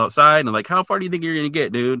 Marshals outside. And they're like, how far do you think you're going to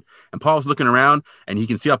get, dude? And Paul's looking around and he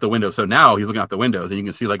can see out the window. So now he's looking out the windows and you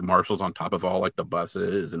can see like marshals on top of all like the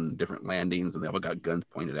buses and different landings. And they all got guns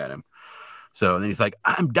pointed at him. So then he's like,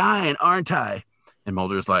 I'm dying, aren't I? And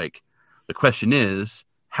Mulder's like, the question is,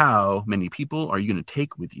 how many people are you going to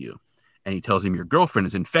take with you? And he tells him your girlfriend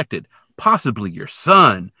is infected, possibly your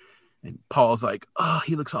son. And Paul's like, oh,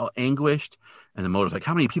 he looks all anguished. And then Mulder's like,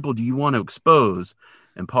 how many people do you want to expose?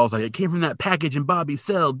 And Paul's like, it came from that package in Bobby's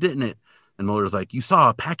cell, didn't it? And Mulder's like, you saw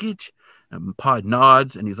a package? And Pod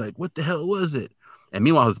nods, and he's like, what the hell was it? And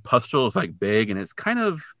meanwhile, his pustule is like big, and it's kind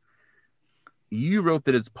of, you wrote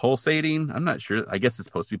that it's pulsating. I'm not sure. I guess it's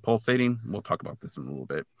supposed to be pulsating. We'll talk about this in a little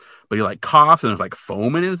bit. But he like coughs and there's like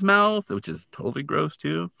foam in his mouth, which is totally gross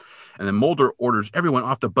too. And then Mulder orders everyone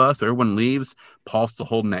off the bus. So everyone leaves. Paul's still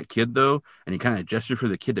holding that kid though. And he kind of gestures for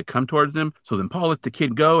the kid to come towards him. So then Paul lets the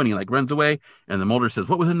kid go and he like runs away. And then Mulder says,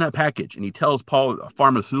 what was in that package? And he tells Paul a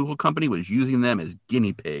pharmaceutical company was using them as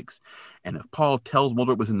guinea pigs. And if Paul tells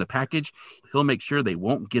Mulder what was in the package, he'll make sure they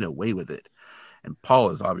won't get away with it. And Paul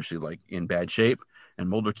is obviously like in bad shape. And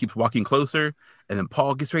Mulder keeps walking closer. And then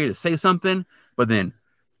Paul gets ready to say something. But then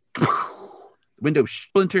window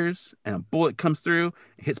splinters and a bullet comes through.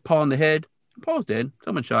 It hits Paul in the head. Paul's dead.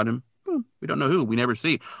 Someone shot him. We don't know who. We never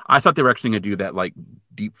see. I thought they were actually going to do that like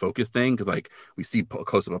deep focus thing. Because like we see a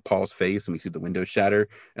close up of Paul's face and we see the window shatter.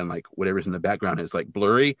 And like whatever's in the background is like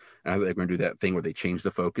blurry. And I thought they were going to do that thing where they change the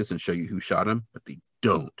focus and show you who shot him. But they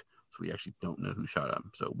don't. So we actually don't know who shot him.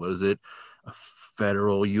 So was it a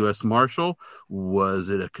federal U.S. Marshal? Was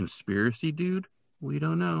it a conspiracy dude? We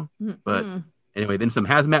don't know. But anyway, then some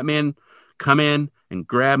hazmat men come in and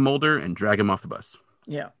grab Mulder and drag him off the bus.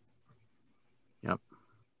 Yeah. Yep.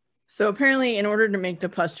 So apparently in order to make the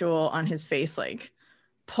pustule on his face like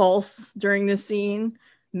pulse during this scene,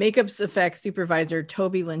 makeup effects supervisor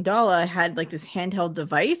Toby Lindala had like this handheld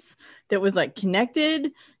device that was like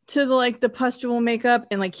connected to the pustule makeup,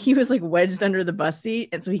 and like he was like wedged under the bus seat,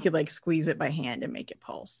 and so he could like squeeze it by hand and make it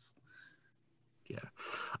pulse. Yeah,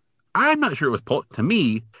 I'm not sure it was pulse to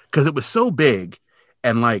me because it was so big,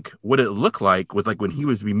 and like what it looked like was like when he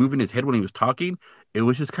was moving his head when he was talking, it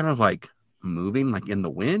was just kind of like moving like in the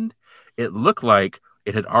wind. It looked like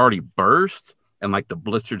it had already burst. And like the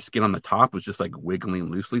blistered skin on the top was just like wiggling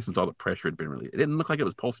loosely since all the pressure had been released. It didn't look like it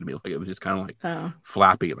was pulsing to me. It looked like it was just kind of like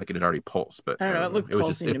flappy, like it had already pulsed. But I don't know. It looked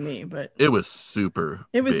pulsing to me, but it was super.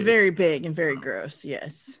 It was big. Very big and very gross.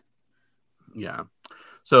 Yes. Yeah.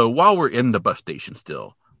 So while we're in the bus station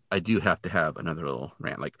still, I do have to have another little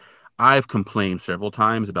rant. Like I've complained several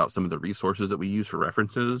times about some of the resources that we use for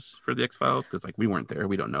references for the X-Files because like we weren't there.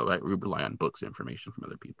 We don't know. Right? We rely on books, information from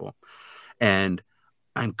other people. And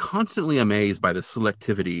I'm constantly amazed by the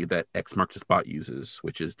selectivity that X Marks the Spot uses,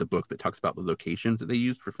 which is the book that talks about the locations that they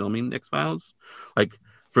used for filming the X-Files. Like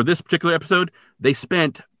for this particular episode, they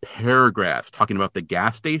spent paragraphs talking about the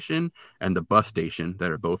gas station and the bus station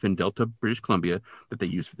that are both in Delta, British Columbia, that they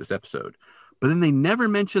used for this episode. But then they never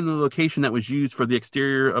mentioned the location that was used for the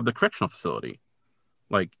exterior of the correctional facility.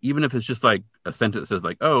 Like, even if it's just like a sentence that says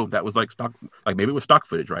like, oh, that was like stock, like maybe it was stock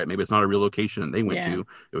footage, right? Maybe it's not a real location they went to.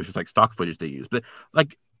 It was just like stock footage they used. But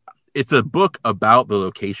like, it's a book about the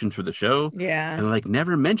locations for the show. Yeah. And like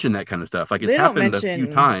never mention that kind of stuff. Like it's happened a few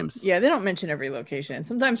times. Yeah, they don't mention every location.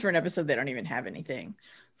 Sometimes for an episode, they don't even have anything.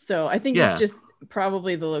 So I think it's just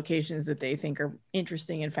probably the locations that they think are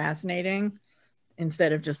interesting and fascinating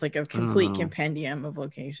instead of just like a complete compendium of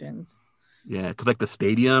locations. Yeah, because like the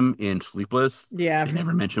stadium in Sleepless, they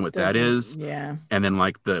never mention what that is. Yeah, and then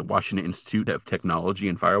like the Washington Institute of Technology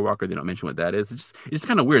and Firewalker, they don't mention what that is. It's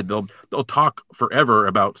kind of weird. They'll talk forever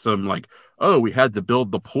about some like, oh, we had to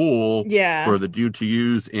build the pool for the dude to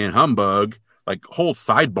use in Humbug, like whole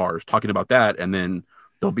sidebars talking about that, and then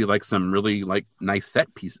there'll be like some really like nice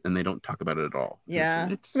set piece, and they don't talk about it at all. Yeah,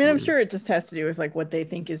 I mean, I'm sure it just has to do with like what they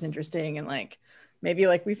think is interesting and like. Maybe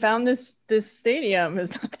like we found this stadium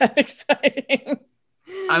is not that exciting.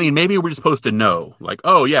 I mean, maybe we're just supposed to know, like,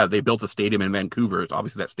 oh yeah, they built a stadium in Vancouver. It's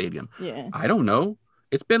obviously that stadium. Yeah. I don't know.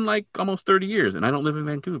 It's been like almost 30 years, and I don't live in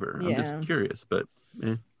Vancouver. I'm just curious, but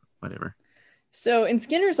whatever. So in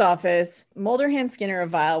Skinner's office, Mulder hands Skinner a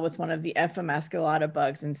vial with one of the Emasculata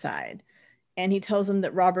bugs inside, and he tells him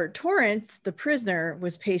that Robert Torrance, the prisoner,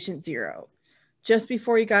 was patient 0. Just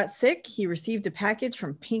before he got sick, he received a package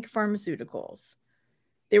from Pink Pharmaceuticals.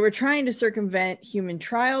 They were trying to circumvent human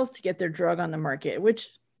trials to get their drug on the market,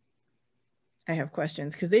 which I have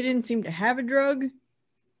questions because they didn't seem to have a drug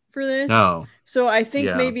for this. No. So I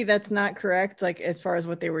think maybe that's not correct. Like as far as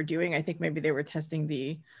what they were doing, I think maybe they were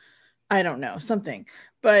testing I don't know, something.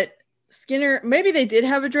 But Skinner, maybe they did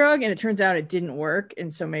have a drug and it turns out it didn't work.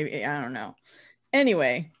 And so maybe, I don't know.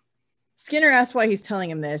 Anyway, Skinner asks why he's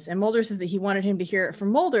telling him this. And Mulder says that he wanted him to hear it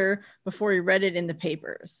from Mulder before he read it in the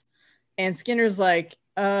papers. And Skinner's like,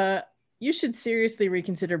 you should seriously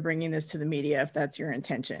reconsider bringing this to the media if that's your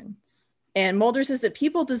intention. And Mulder says that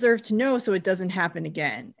people deserve to know so it doesn't happen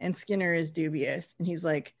again. And Skinner is dubious. And he's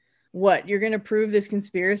like, what, you're going to prove this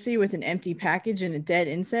conspiracy with an empty package and a dead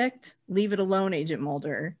insect? Leave it alone, Agent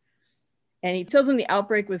Mulder. And he tells him the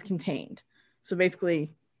outbreak was contained. So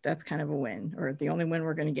basically, that's kind of a win, or the only win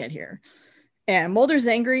we're going to get here. And Mulder's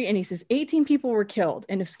angry, and he says 18 people were killed.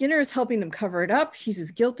 And if Skinner is helping them cover it up, he's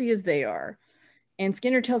as guilty as they are. And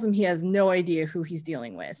Skinner tells him he has no idea who he's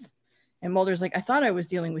dealing with. And Mulder's like, I thought I was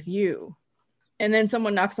dealing with you. And then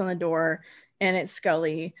someone knocks on the door, and it's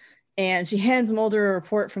Scully. And she hands Mulder a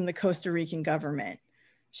report from the Costa Rican government.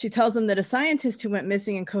 She tells him that a scientist who went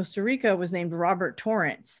missing in Costa Rica was named Robert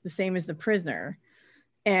Torrance, the same as the prisoner.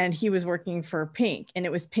 And he was working for Pink. And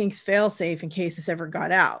it was Pink's failsafe in case this ever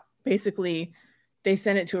got out. Basically, they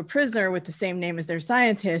sent it to a prisoner with the same name as their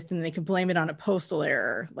scientist, and they could blame it on a postal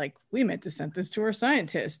error. Like, we meant to send this to our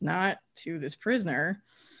scientist, not to this prisoner.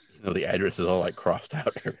 The address is all like crossed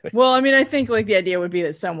out. Everything. Well, I mean, I think like the idea would be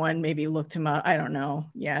that someone maybe looked him up. I don't know.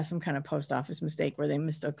 Yeah, some kind of post office mistake where they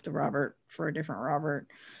mistook the Robert for a different Robert.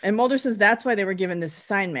 And Mulder says that's why they were given this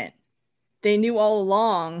assignment. They knew all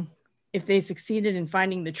along if they succeeded in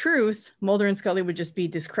finding the truth, Mulder and Scully would just be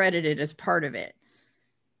discredited as part of it.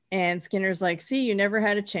 And Skinner's like, see, you never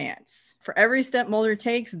had a chance. For every step Mulder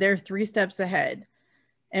takes, they're 3 steps ahead.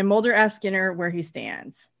 And Mulder asks Skinner where he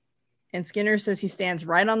stands. And Skinner says he stands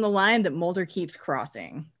right on the line that Mulder keeps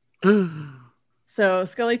crossing. So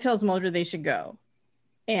Scully tells Mulder they should go.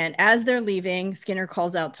 And as they're leaving, Skinner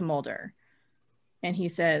calls out to Mulder. And he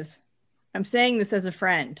says, I'm saying this as a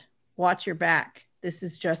friend. Watch your back. This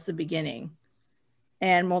is just the beginning.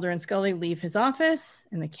 And Mulder and Scully leave his office,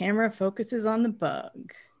 and the camera focuses on the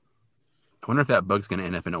bug. I wonder if that bug's going to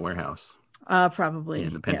end up in a warehouse. Probably.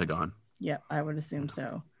 In the Pentagon. Yep, I would assume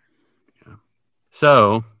so. Yeah.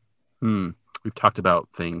 So, we've talked about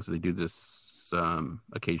things. They do this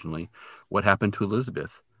occasionally. What happened to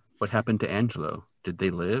Elizabeth? What happened to Angelo? Did they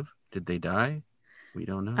live? Did they die? We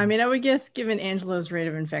don't know. I mean, I would guess given Angelo's rate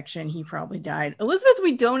of infection, he probably died. Elizabeth,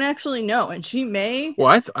 we don't actually know, and she may.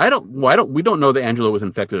 Well, we don't know that Angelo was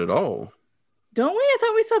infected at all. Don't we? I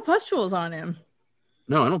thought we saw pustules on him.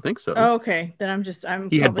 No, I don't think so. Oh, okay, then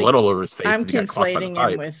he had blood all over his face. I'm conflating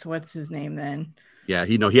him with what's his name then. Yeah,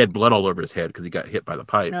 he had blood all over his head because he got hit by the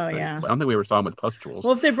pipe. Oh, yeah. I don't think we ever saw him with pustules.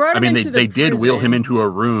 Well, if they brought him into they did wheel him into a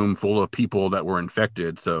room full of people that were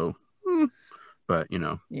infected. So, but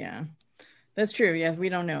Yeah, that's true. Yeah, we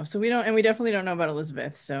don't know. So we definitely don't know about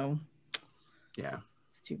Elizabeth. So, yeah,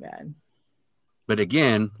 it's too bad. But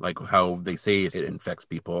again, like how they say it infects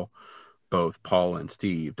people, both Paul and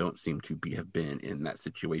Steve don't seem to have been in that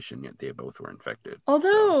situation yet. They both were infected.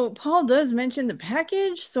 Although Paul does mention the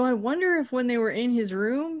package, so I wonder if when they were in his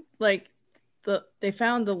room, like they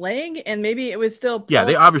found the leg, and maybe it was still. Yeah,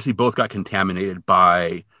 they obviously both got contaminated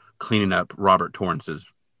by cleaning up Robert Torrance's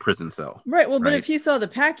prison cell. Right. Well, but if he saw the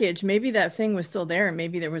package, maybe that thing was still there, and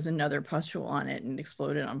maybe there was another pustule on it and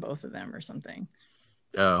exploded on both of them or something.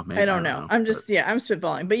 Oh, maybe. I don't know. I'm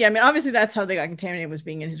spitballing. But yeah, I mean, obviously that's how they got contaminated, was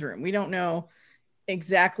being in his room. We don't know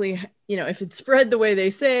exactly, if it spread the way they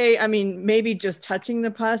say. I mean, maybe just touching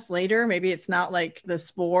the pus later. Maybe it's not like the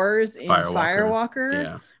spores in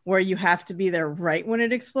Firewalker where you have to be there right when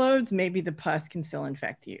it explodes. Maybe the pus can still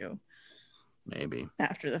infect you. Maybe.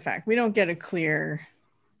 After the fact. We don't get a clear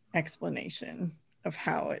explanation of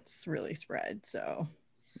how it's really spread. So.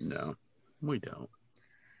 No, we don't.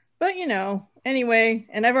 But, anyway,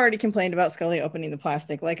 and I've already complained about Scully opening the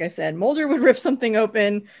plastic. Like I said, Mulder would rip something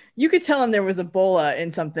open. You could tell him there was Ebola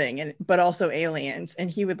in something, but also aliens,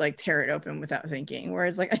 and he would tear it open without thinking.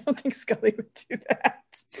 Whereas, I don't think Scully would do that.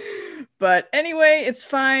 But anyway, it's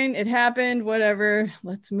fine. It happened. Whatever.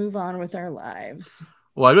 Let's move on with our lives.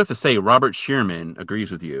 Well, I do have to say, Robert Shearman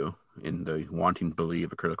agrees with you in the Wanting to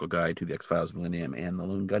Believe, A Critical Guide to the X-Files, Millennium, and the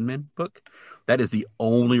Lone Gunman book. That is the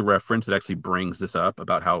only reference that actually brings this up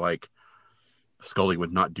about how, Scully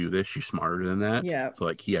would not do this. She's smarter than that. Yeah.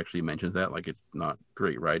 So, he actually mentions that, it's not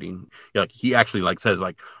great writing. Yeah, he actually, says,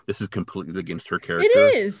 this is completely against her character.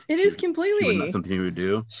 It is. It is completely. Not something he would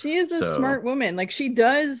do. She is a smart woman. She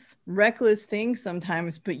does reckless things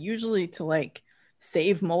sometimes, but usually to,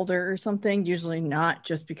 save Mulder or something, usually not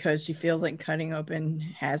just because she feels like cutting open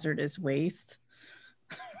hazardous waste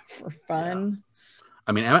for fun. Yeah.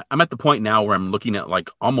 I mean, I'm at the point now where I'm looking at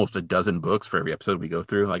almost a dozen books for every episode we go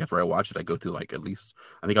through. After I watch it, I go through at least,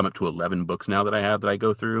 I think I'm up to 11 books now that I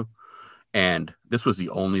go through. And this was the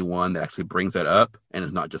only one that actually brings that up and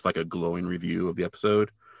is not just like a glowing review of the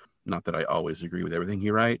episode. Not that I always agree with everything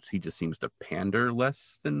he writes. He just seems to pander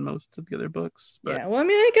less than most of the other books. But yeah, well, I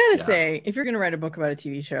mean, I gotta say, if you're going to write a book about a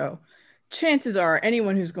TV show, chances are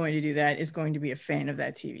anyone who's going to do that is going to be a fan of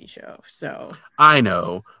that TV show. So I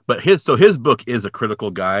know, but his book is a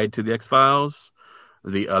critical guide to the X-Files.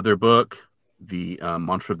 The other book, the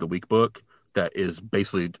Monster of the Week book, that is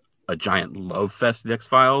basically a giant love fest to the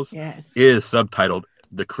X-Files, yes, is subtitled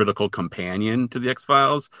The Critical Companion to the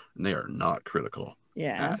X-Files, and they are not critical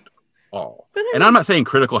yeah, at all. but I And mean, I'm not saying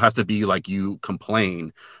critical has to be like you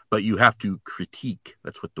complain, but you have to critique.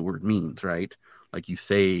 That's what the word means, right? Like you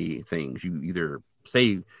say things. You either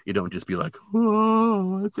say, you don't just be like,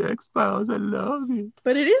 oh, it's X-Files, I love it.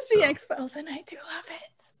 but it is the X-Files, and I do love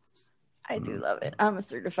it. I do love it. Mm-hmm. I'm a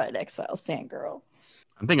certified X-Files fangirl.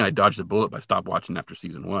 I'm thinking I dodged a bullet by stop watching after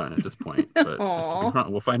season 1 at this point, but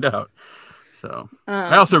we'll find out. So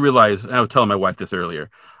I also realized, and I was telling my wife this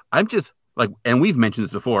earlier, I'm just like, and we've mentioned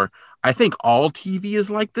this before, I think all TV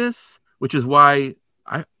is like this, which is why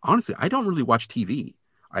I honestly, I don't really watch TV.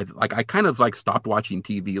 I kind of like stopped watching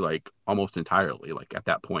TV like almost entirely, like at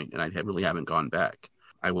that point, and I really haven't gone back.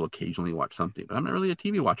 I will occasionally watch something, but I'm not really a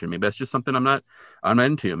TV watcher. Maybe that's just something I'm not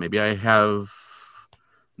into. Maybe I have, I'm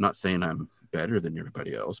not saying I'm better than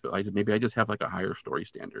everybody else, but maybe I just have like a higher story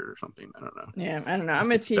standard or something. I don't know. Yeah, I don't know.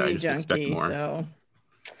 I'm a TV junkie, so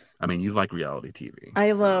I mean, you like reality TV.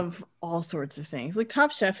 I love all sorts of things. Like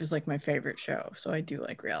Top Chef is like my favorite show, so I do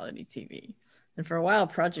like reality TV. And for a while,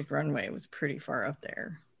 Project Runway was pretty far up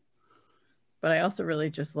there. But I also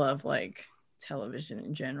really just love like television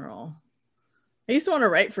in general. I used to want to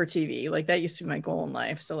write for TV. Like that used to be my goal in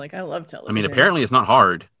life. So like I love television. I mean, apparently it's not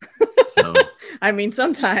hard. So I mean,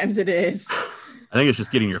 sometimes it is. I think it's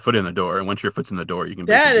just getting your foot in the door. And once your foot's in the door, you can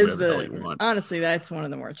that do is whatever the hell you want. Honestly, that's one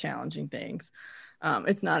of the more challenging things.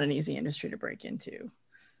 It's not an easy industry to break into.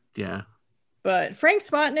 Yeah. But Frank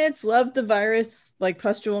Spotnitz loved the virus, like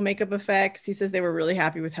pustule makeup effects. He says they were really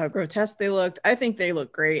happy with how grotesque they looked. I think they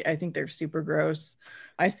look great. I think they're super gross.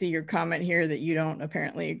 I see your comment here that you don't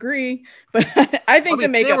apparently agree, but I think the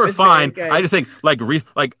makeup they were is fine. Very good. I just think like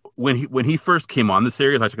when he first came on the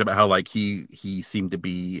series, I talked about how like he seemed to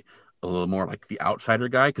be a little more like the outsider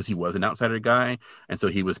guy because he was an outsider guy, and so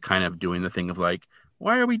he was kind of doing the thing of like,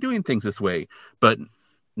 why are we doing things this way? But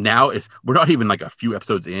now we're not even like a few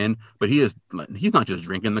episodes in, but he's not just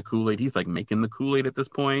drinking the Kool-Aid, he's like making the Kool-Aid at this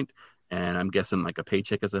point. And I'm guessing like a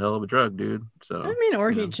paycheck is a hell of a drug, dude. So I mean,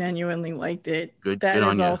 or he genuinely liked it. That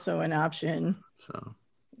is also an option. So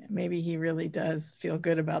maybe he really does feel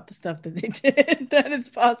good about the stuff that they did. That is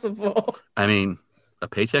possible. I mean, a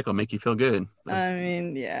paycheck will make you feel good. I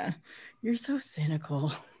mean, yeah. You're so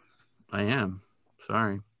cynical. I am.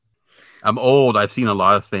 Sorry. I'm old. I've seen a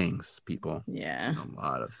lot of things, people. Yeah. A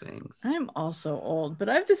lot of things. I'm also old, but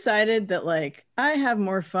I've decided that like I have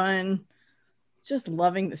more fun just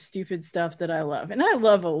loving the stupid stuff that I love. And I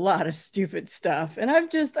love a lot of stupid stuff. And I've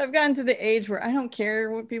gotten to the age where I don't care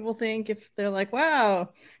what people think. If they're like, wow,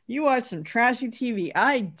 you watch some trashy TV.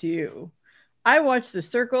 I do. I watched The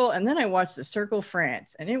Circle and then I watched The Circle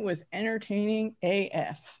France and it was entertaining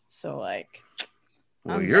AF. So like,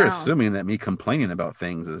 well, you're assuming that me complaining about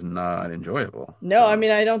things is not enjoyable. No, so. I mean,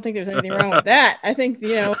 I don't think there's anything wrong with that. I think,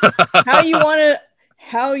 how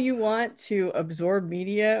you want to absorb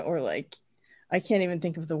media or like, I can't even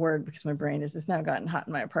think of the word because my brain has now gotten hot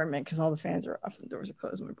in my apartment because all the fans are off and the doors are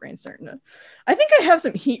closed and my brain's starting to. I think I have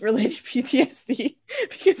some heat related PTSD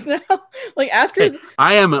because now, like after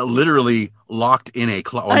I am literally locked in a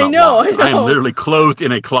closet. I know. I am literally closed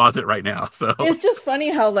in a closet right now. So it's just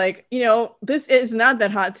funny how like, this is not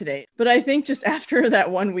that hot today, but I think just after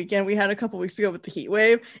that one weekend we had a couple weeks ago with the heat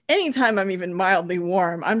wave, anytime I'm even mildly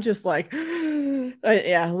warm, I'm just like,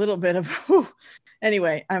 yeah, a little bit of.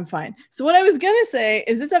 Anyway, I'm fine. So what I was going to say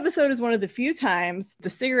is this episode is one of the few times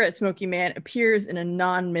the cigarette smoking man appears in a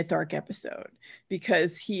non-myth-arc episode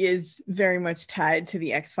because he is very much tied to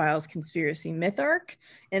the X-Files conspiracy myth arc.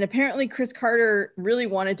 And apparently Chris Carter really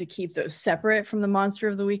wanted to keep those separate from the Monster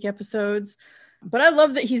of the Week episodes. But I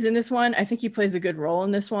love that he's in this one. I think he plays a good role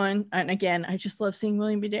in this one. And again, I just love seeing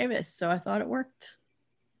William B. Davis. So I thought it worked.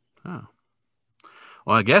 Oh.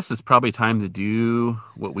 Well, I guess it's probably time to do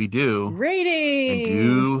what we do. Ratings. And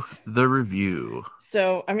do the review.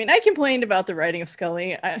 So, I mean, I complained about the writing of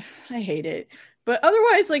Scully. I hate it. But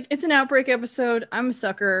otherwise, like, it's an Outbreak episode. I'm a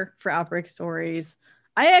sucker for Outbreak stories.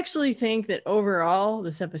 I actually think that overall,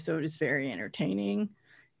 this episode is very entertaining.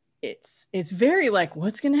 It's very, like,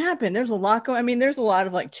 what's going to happen? There's a lot going. I mean, there's a lot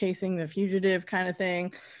of, like, chasing the fugitive kind of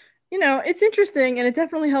thing. it's interesting and it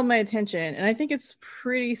definitely held my attention. And I think it's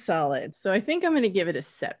pretty solid. So I think I'm going to give it a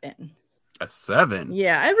 7. A 7?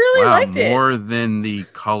 Yeah, I really Wow, liked it. more than the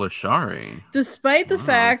Kalashari. Despite the Wow.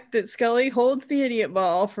 fact that Scully holds the idiot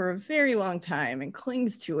ball for a very long time and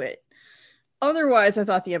clings to it. Otherwise, I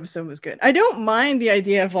thought the episode was good. I don't mind the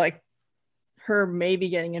idea of like her maybe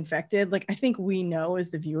getting infected. Like, I think we know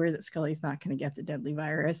as the viewer that Scully's not going to get the deadly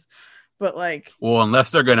virus. But like, well,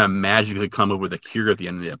 unless they're gonna magically come up with a cure at the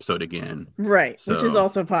end of the episode again, right? So, which is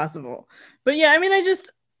also possible. But yeah, I mean,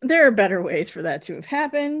 there are better ways for that to have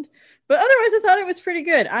happened. But otherwise, I thought it was pretty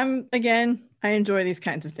good. I enjoy these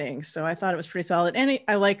kinds of things, so I thought it was pretty solid. And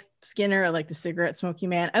I like Skinner. I like the cigarette smoking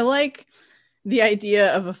man. I like the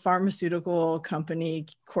idea of a pharmaceutical company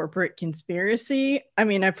corporate conspiracy. I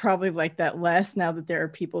mean, I probably like that less now that there are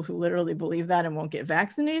people who literally believe that and won't get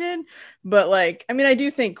vaccinated. But like, I mean, I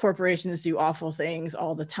do think corporations do awful things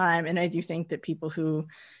all the time. And I do think that people who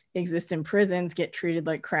exist in prisons get treated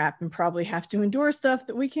like crap and probably have to endure stuff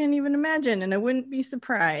that we can't even imagine. And I wouldn't be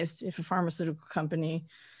surprised if a pharmaceutical company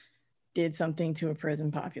did something to a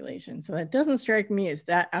prison population. So that doesn't strike me as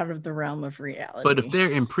that out of the realm of reality. But if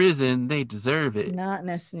they're in prison, they deserve it. Not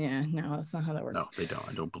necessarily. Yeah, no, that's not how that works. No, they don't.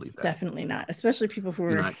 I don't believe that. Definitely not. Especially people who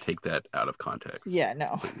do not take that out of context. Yeah,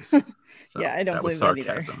 no. So yeah, I don't believe that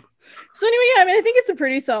either. So anyway, yeah, I mean, I think it's a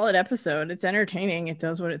pretty solid episode. It's entertaining. It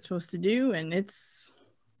does what it's supposed to do, and it's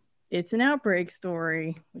an outbreak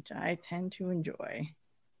story, which I tend to enjoy.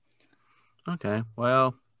 Okay,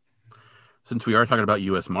 well, since we are talking about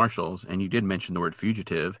U.S. Marshals, and you did mention the word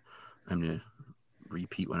fugitive, I'm going to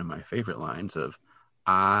repeat one of my favorite lines of,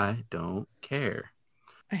 I don't care.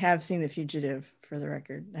 I have seen The Fugitive, for the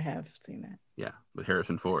record. I have seen that. Yeah, with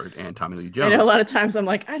Harrison Ford and Tommy Lee Jones. I know a lot of times I'm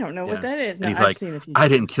like, I don't know what that is. No, and he's like, seen The Fugitive. I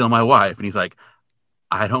didn't kill my wife. And he's like,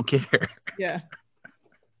 I don't care. Yeah.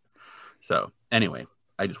 So anyway,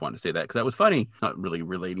 I just wanted to say that because that was funny. Not really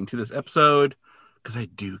relating to this episode because I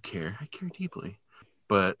do care. I care deeply.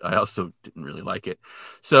 But I also didn't really like it.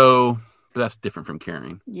 So, but that's different from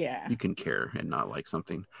caring. Yeah. You can care and not like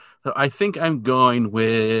something. So I think I'm going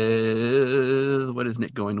with, what is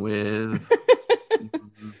Nick going with?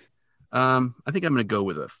 I think I'm going to go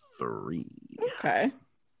with a 3. Okay.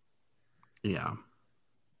 Yeah.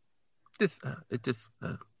 I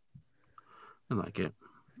like it.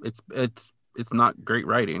 It's not great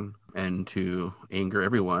writing, and to anger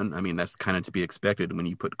everyone, I mean, that's kind of to be expected when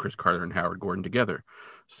you put Chris Carter and Howard Gordon together.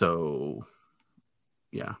 So,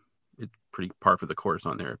 yeah, it's pretty par for the course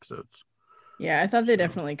on their episodes. Yeah, I thought they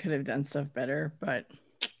definitely could have done stuff better, but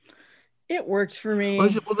it worked for me. Well,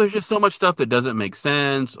 there's just so much stuff that doesn't make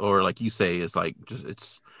sense, or like you say, is like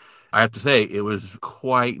I have to say, it was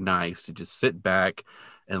quite nice to just sit back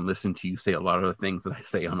and listen to you say a lot of the things that I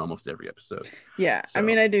say on almost every episode. Yeah, so, I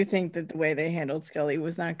mean, I do think that the way they handled Scully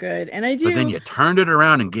was not good, and I do. But then you turned it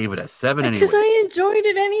around and gave it a 7 anyway. Because I enjoyed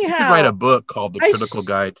it anyhow. You should write a book called The Critical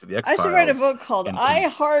Guide to the X-Files. I should write a book called I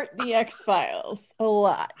Heart the X-Files a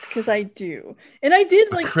lot, because I do. And I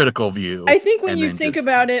did like... A critical view. I think when you think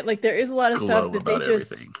about it, like there is a lot of stuff that they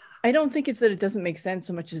just... Everything. I don't think it's that it doesn't make sense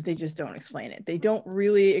so much as they just don't explain it. They don't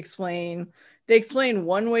really explain... They explain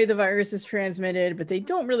one way the virus is transmitted, but they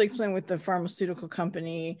don't really explain what the pharmaceutical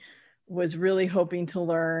company was really hoping to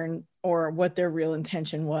learn or what their real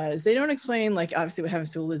intention was. They don't explain, like, obviously what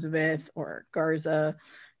happens to Elizabeth or Garza.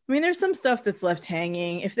 I mean, there's some stuff that's left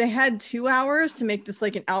hanging. If they had 2 hours to make this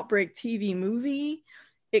like an outbreak TV movie,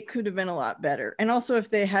 it could have been a lot better. And also if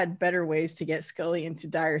they had better ways to get Scully into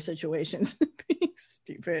dire situations being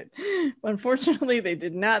stupid. Unfortunately, they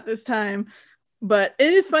did not this time. But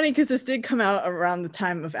it is funny because this did come out around the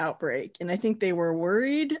time of Outbreak. And I think they were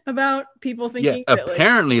worried about people thinking that,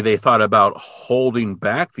 apparently they thought about holding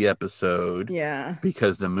back the episode. Yeah.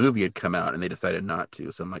 Because the movie had come out and they decided not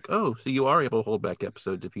to. So I'm like, oh, so you are able to hold back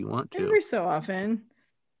episodes if you want to. Every so often.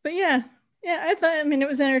 But yeah, I mean, it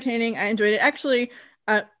was entertaining. I enjoyed it. Actually,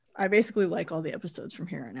 I basically like all the episodes from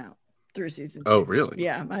here on out through season 2. Oh, really?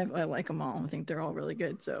 Yeah, I like them all. I think they're all really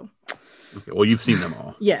good. So... Okay, well, you've seen them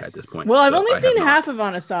all. Yes. At this point. Well, I've only seen half of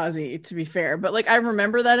Anasazi, to be fair, but like I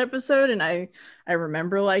remember that episode and I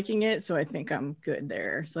remember liking it, so I think I'm good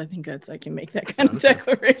there. So I think I can make that kind of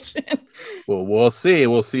declaration. Well, we'll see.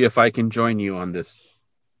 We'll see if I can join you on this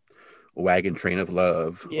wagon train of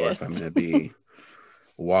love, yes. or if I'm going to be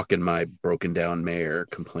walking my broken down mare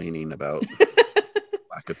complaining about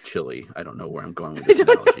lack of chili. I don't know where I'm going with this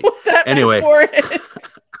analogy. Anyway.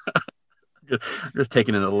 Just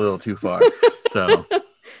taking it a little too far. So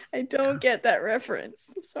I don't get that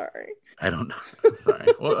reference. I'm sorry. I don't know.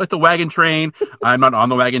 Sorry. Well, it's the wagon train. I'm not on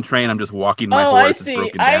the wagon train. I'm just walking my horse. I see. It's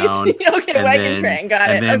broken down. I see. Okay, wagon train. Got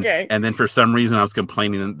it. Okay. And then for some reason, I was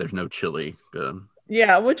complaining that there's no chili.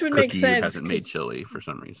 Yeah, which would make Cookie sense. hasn't made chili for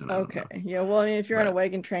some reason. Okay. Yeah. Well, I mean, if you're on a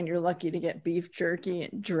wagon train, you're lucky to get beef jerky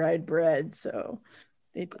and dried bread. So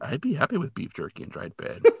I'd be happy with beef jerky and dried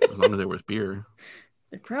bread as long as there was beer.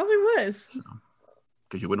 There probably was.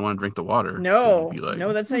 Because you wouldn't want to drink the water. No,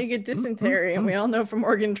 no, that's how you get dysentery. And we all know from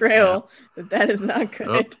Oregon Trail that is not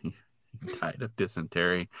good. Oh, you died of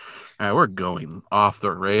dysentery. All right, we're going off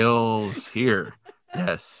the rails here.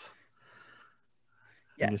 Yes.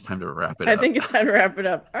 I think it's time to wrap it up. I think it's time to wrap it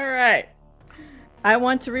up. All right. I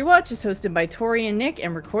Want to Rewatch is hosted by Tori and Nick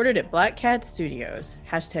and recorded at Black Cat Studios.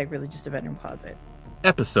 # really just a bedroom closet.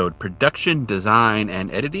 Episode production, design,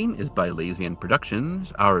 and editing is by Lazian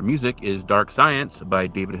Productions. Our music is Dark Science by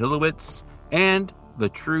David Hilowitz. And The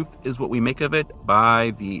Truth is What We Make of It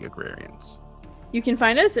by The Agrarians. You can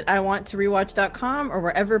find us at iwanttorewatch.com or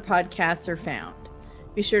wherever podcasts are found.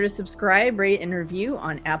 Be sure to subscribe, rate, and review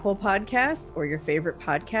on Apple Podcasts or your favorite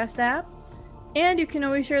podcast app. And you can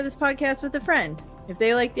always share this podcast with a friend. If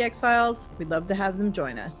they like the X-Files, we'd love to have them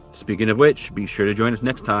join us. Speaking of which, be sure to join us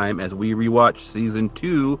next time as we rewatch season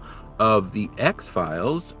 2 of The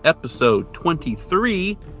X-Files, episode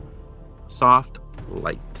 23, Soft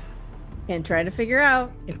Light. And try to figure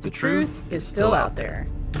out if the truth is still out there.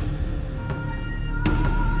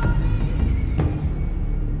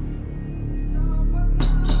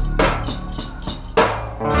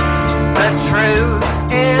 The truth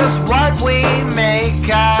is what we make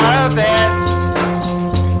of it.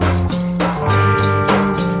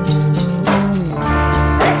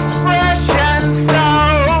 Expression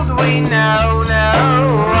sold, we know no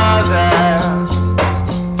other.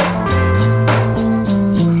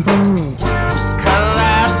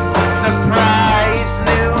 Collapse, surprise,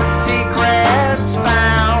 new secrets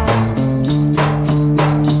found.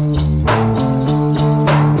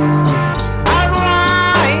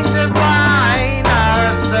 Unwind, divine, a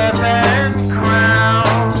serpent crown.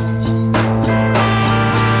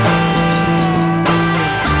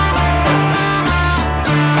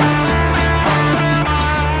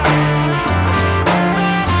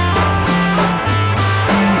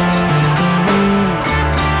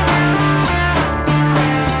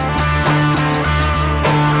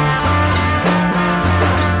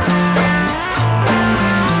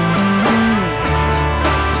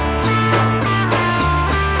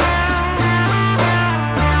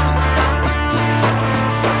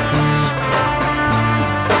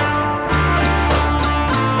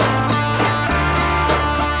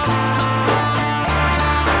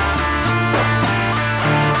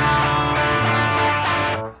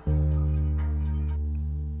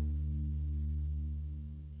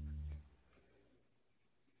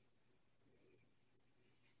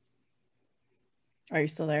 Are you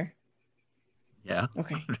still there? Yeah.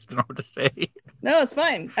 Okay. I don't know what to say. No, it's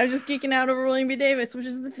fine. I'm just geeking out over William B. Davis, which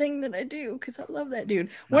is the thing that I do because I love that dude.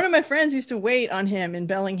 One of my friends used to wait on him in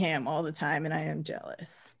Bellingham all the time, and I am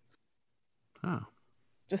jealous. Oh.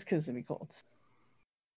 Just because it'd be cold.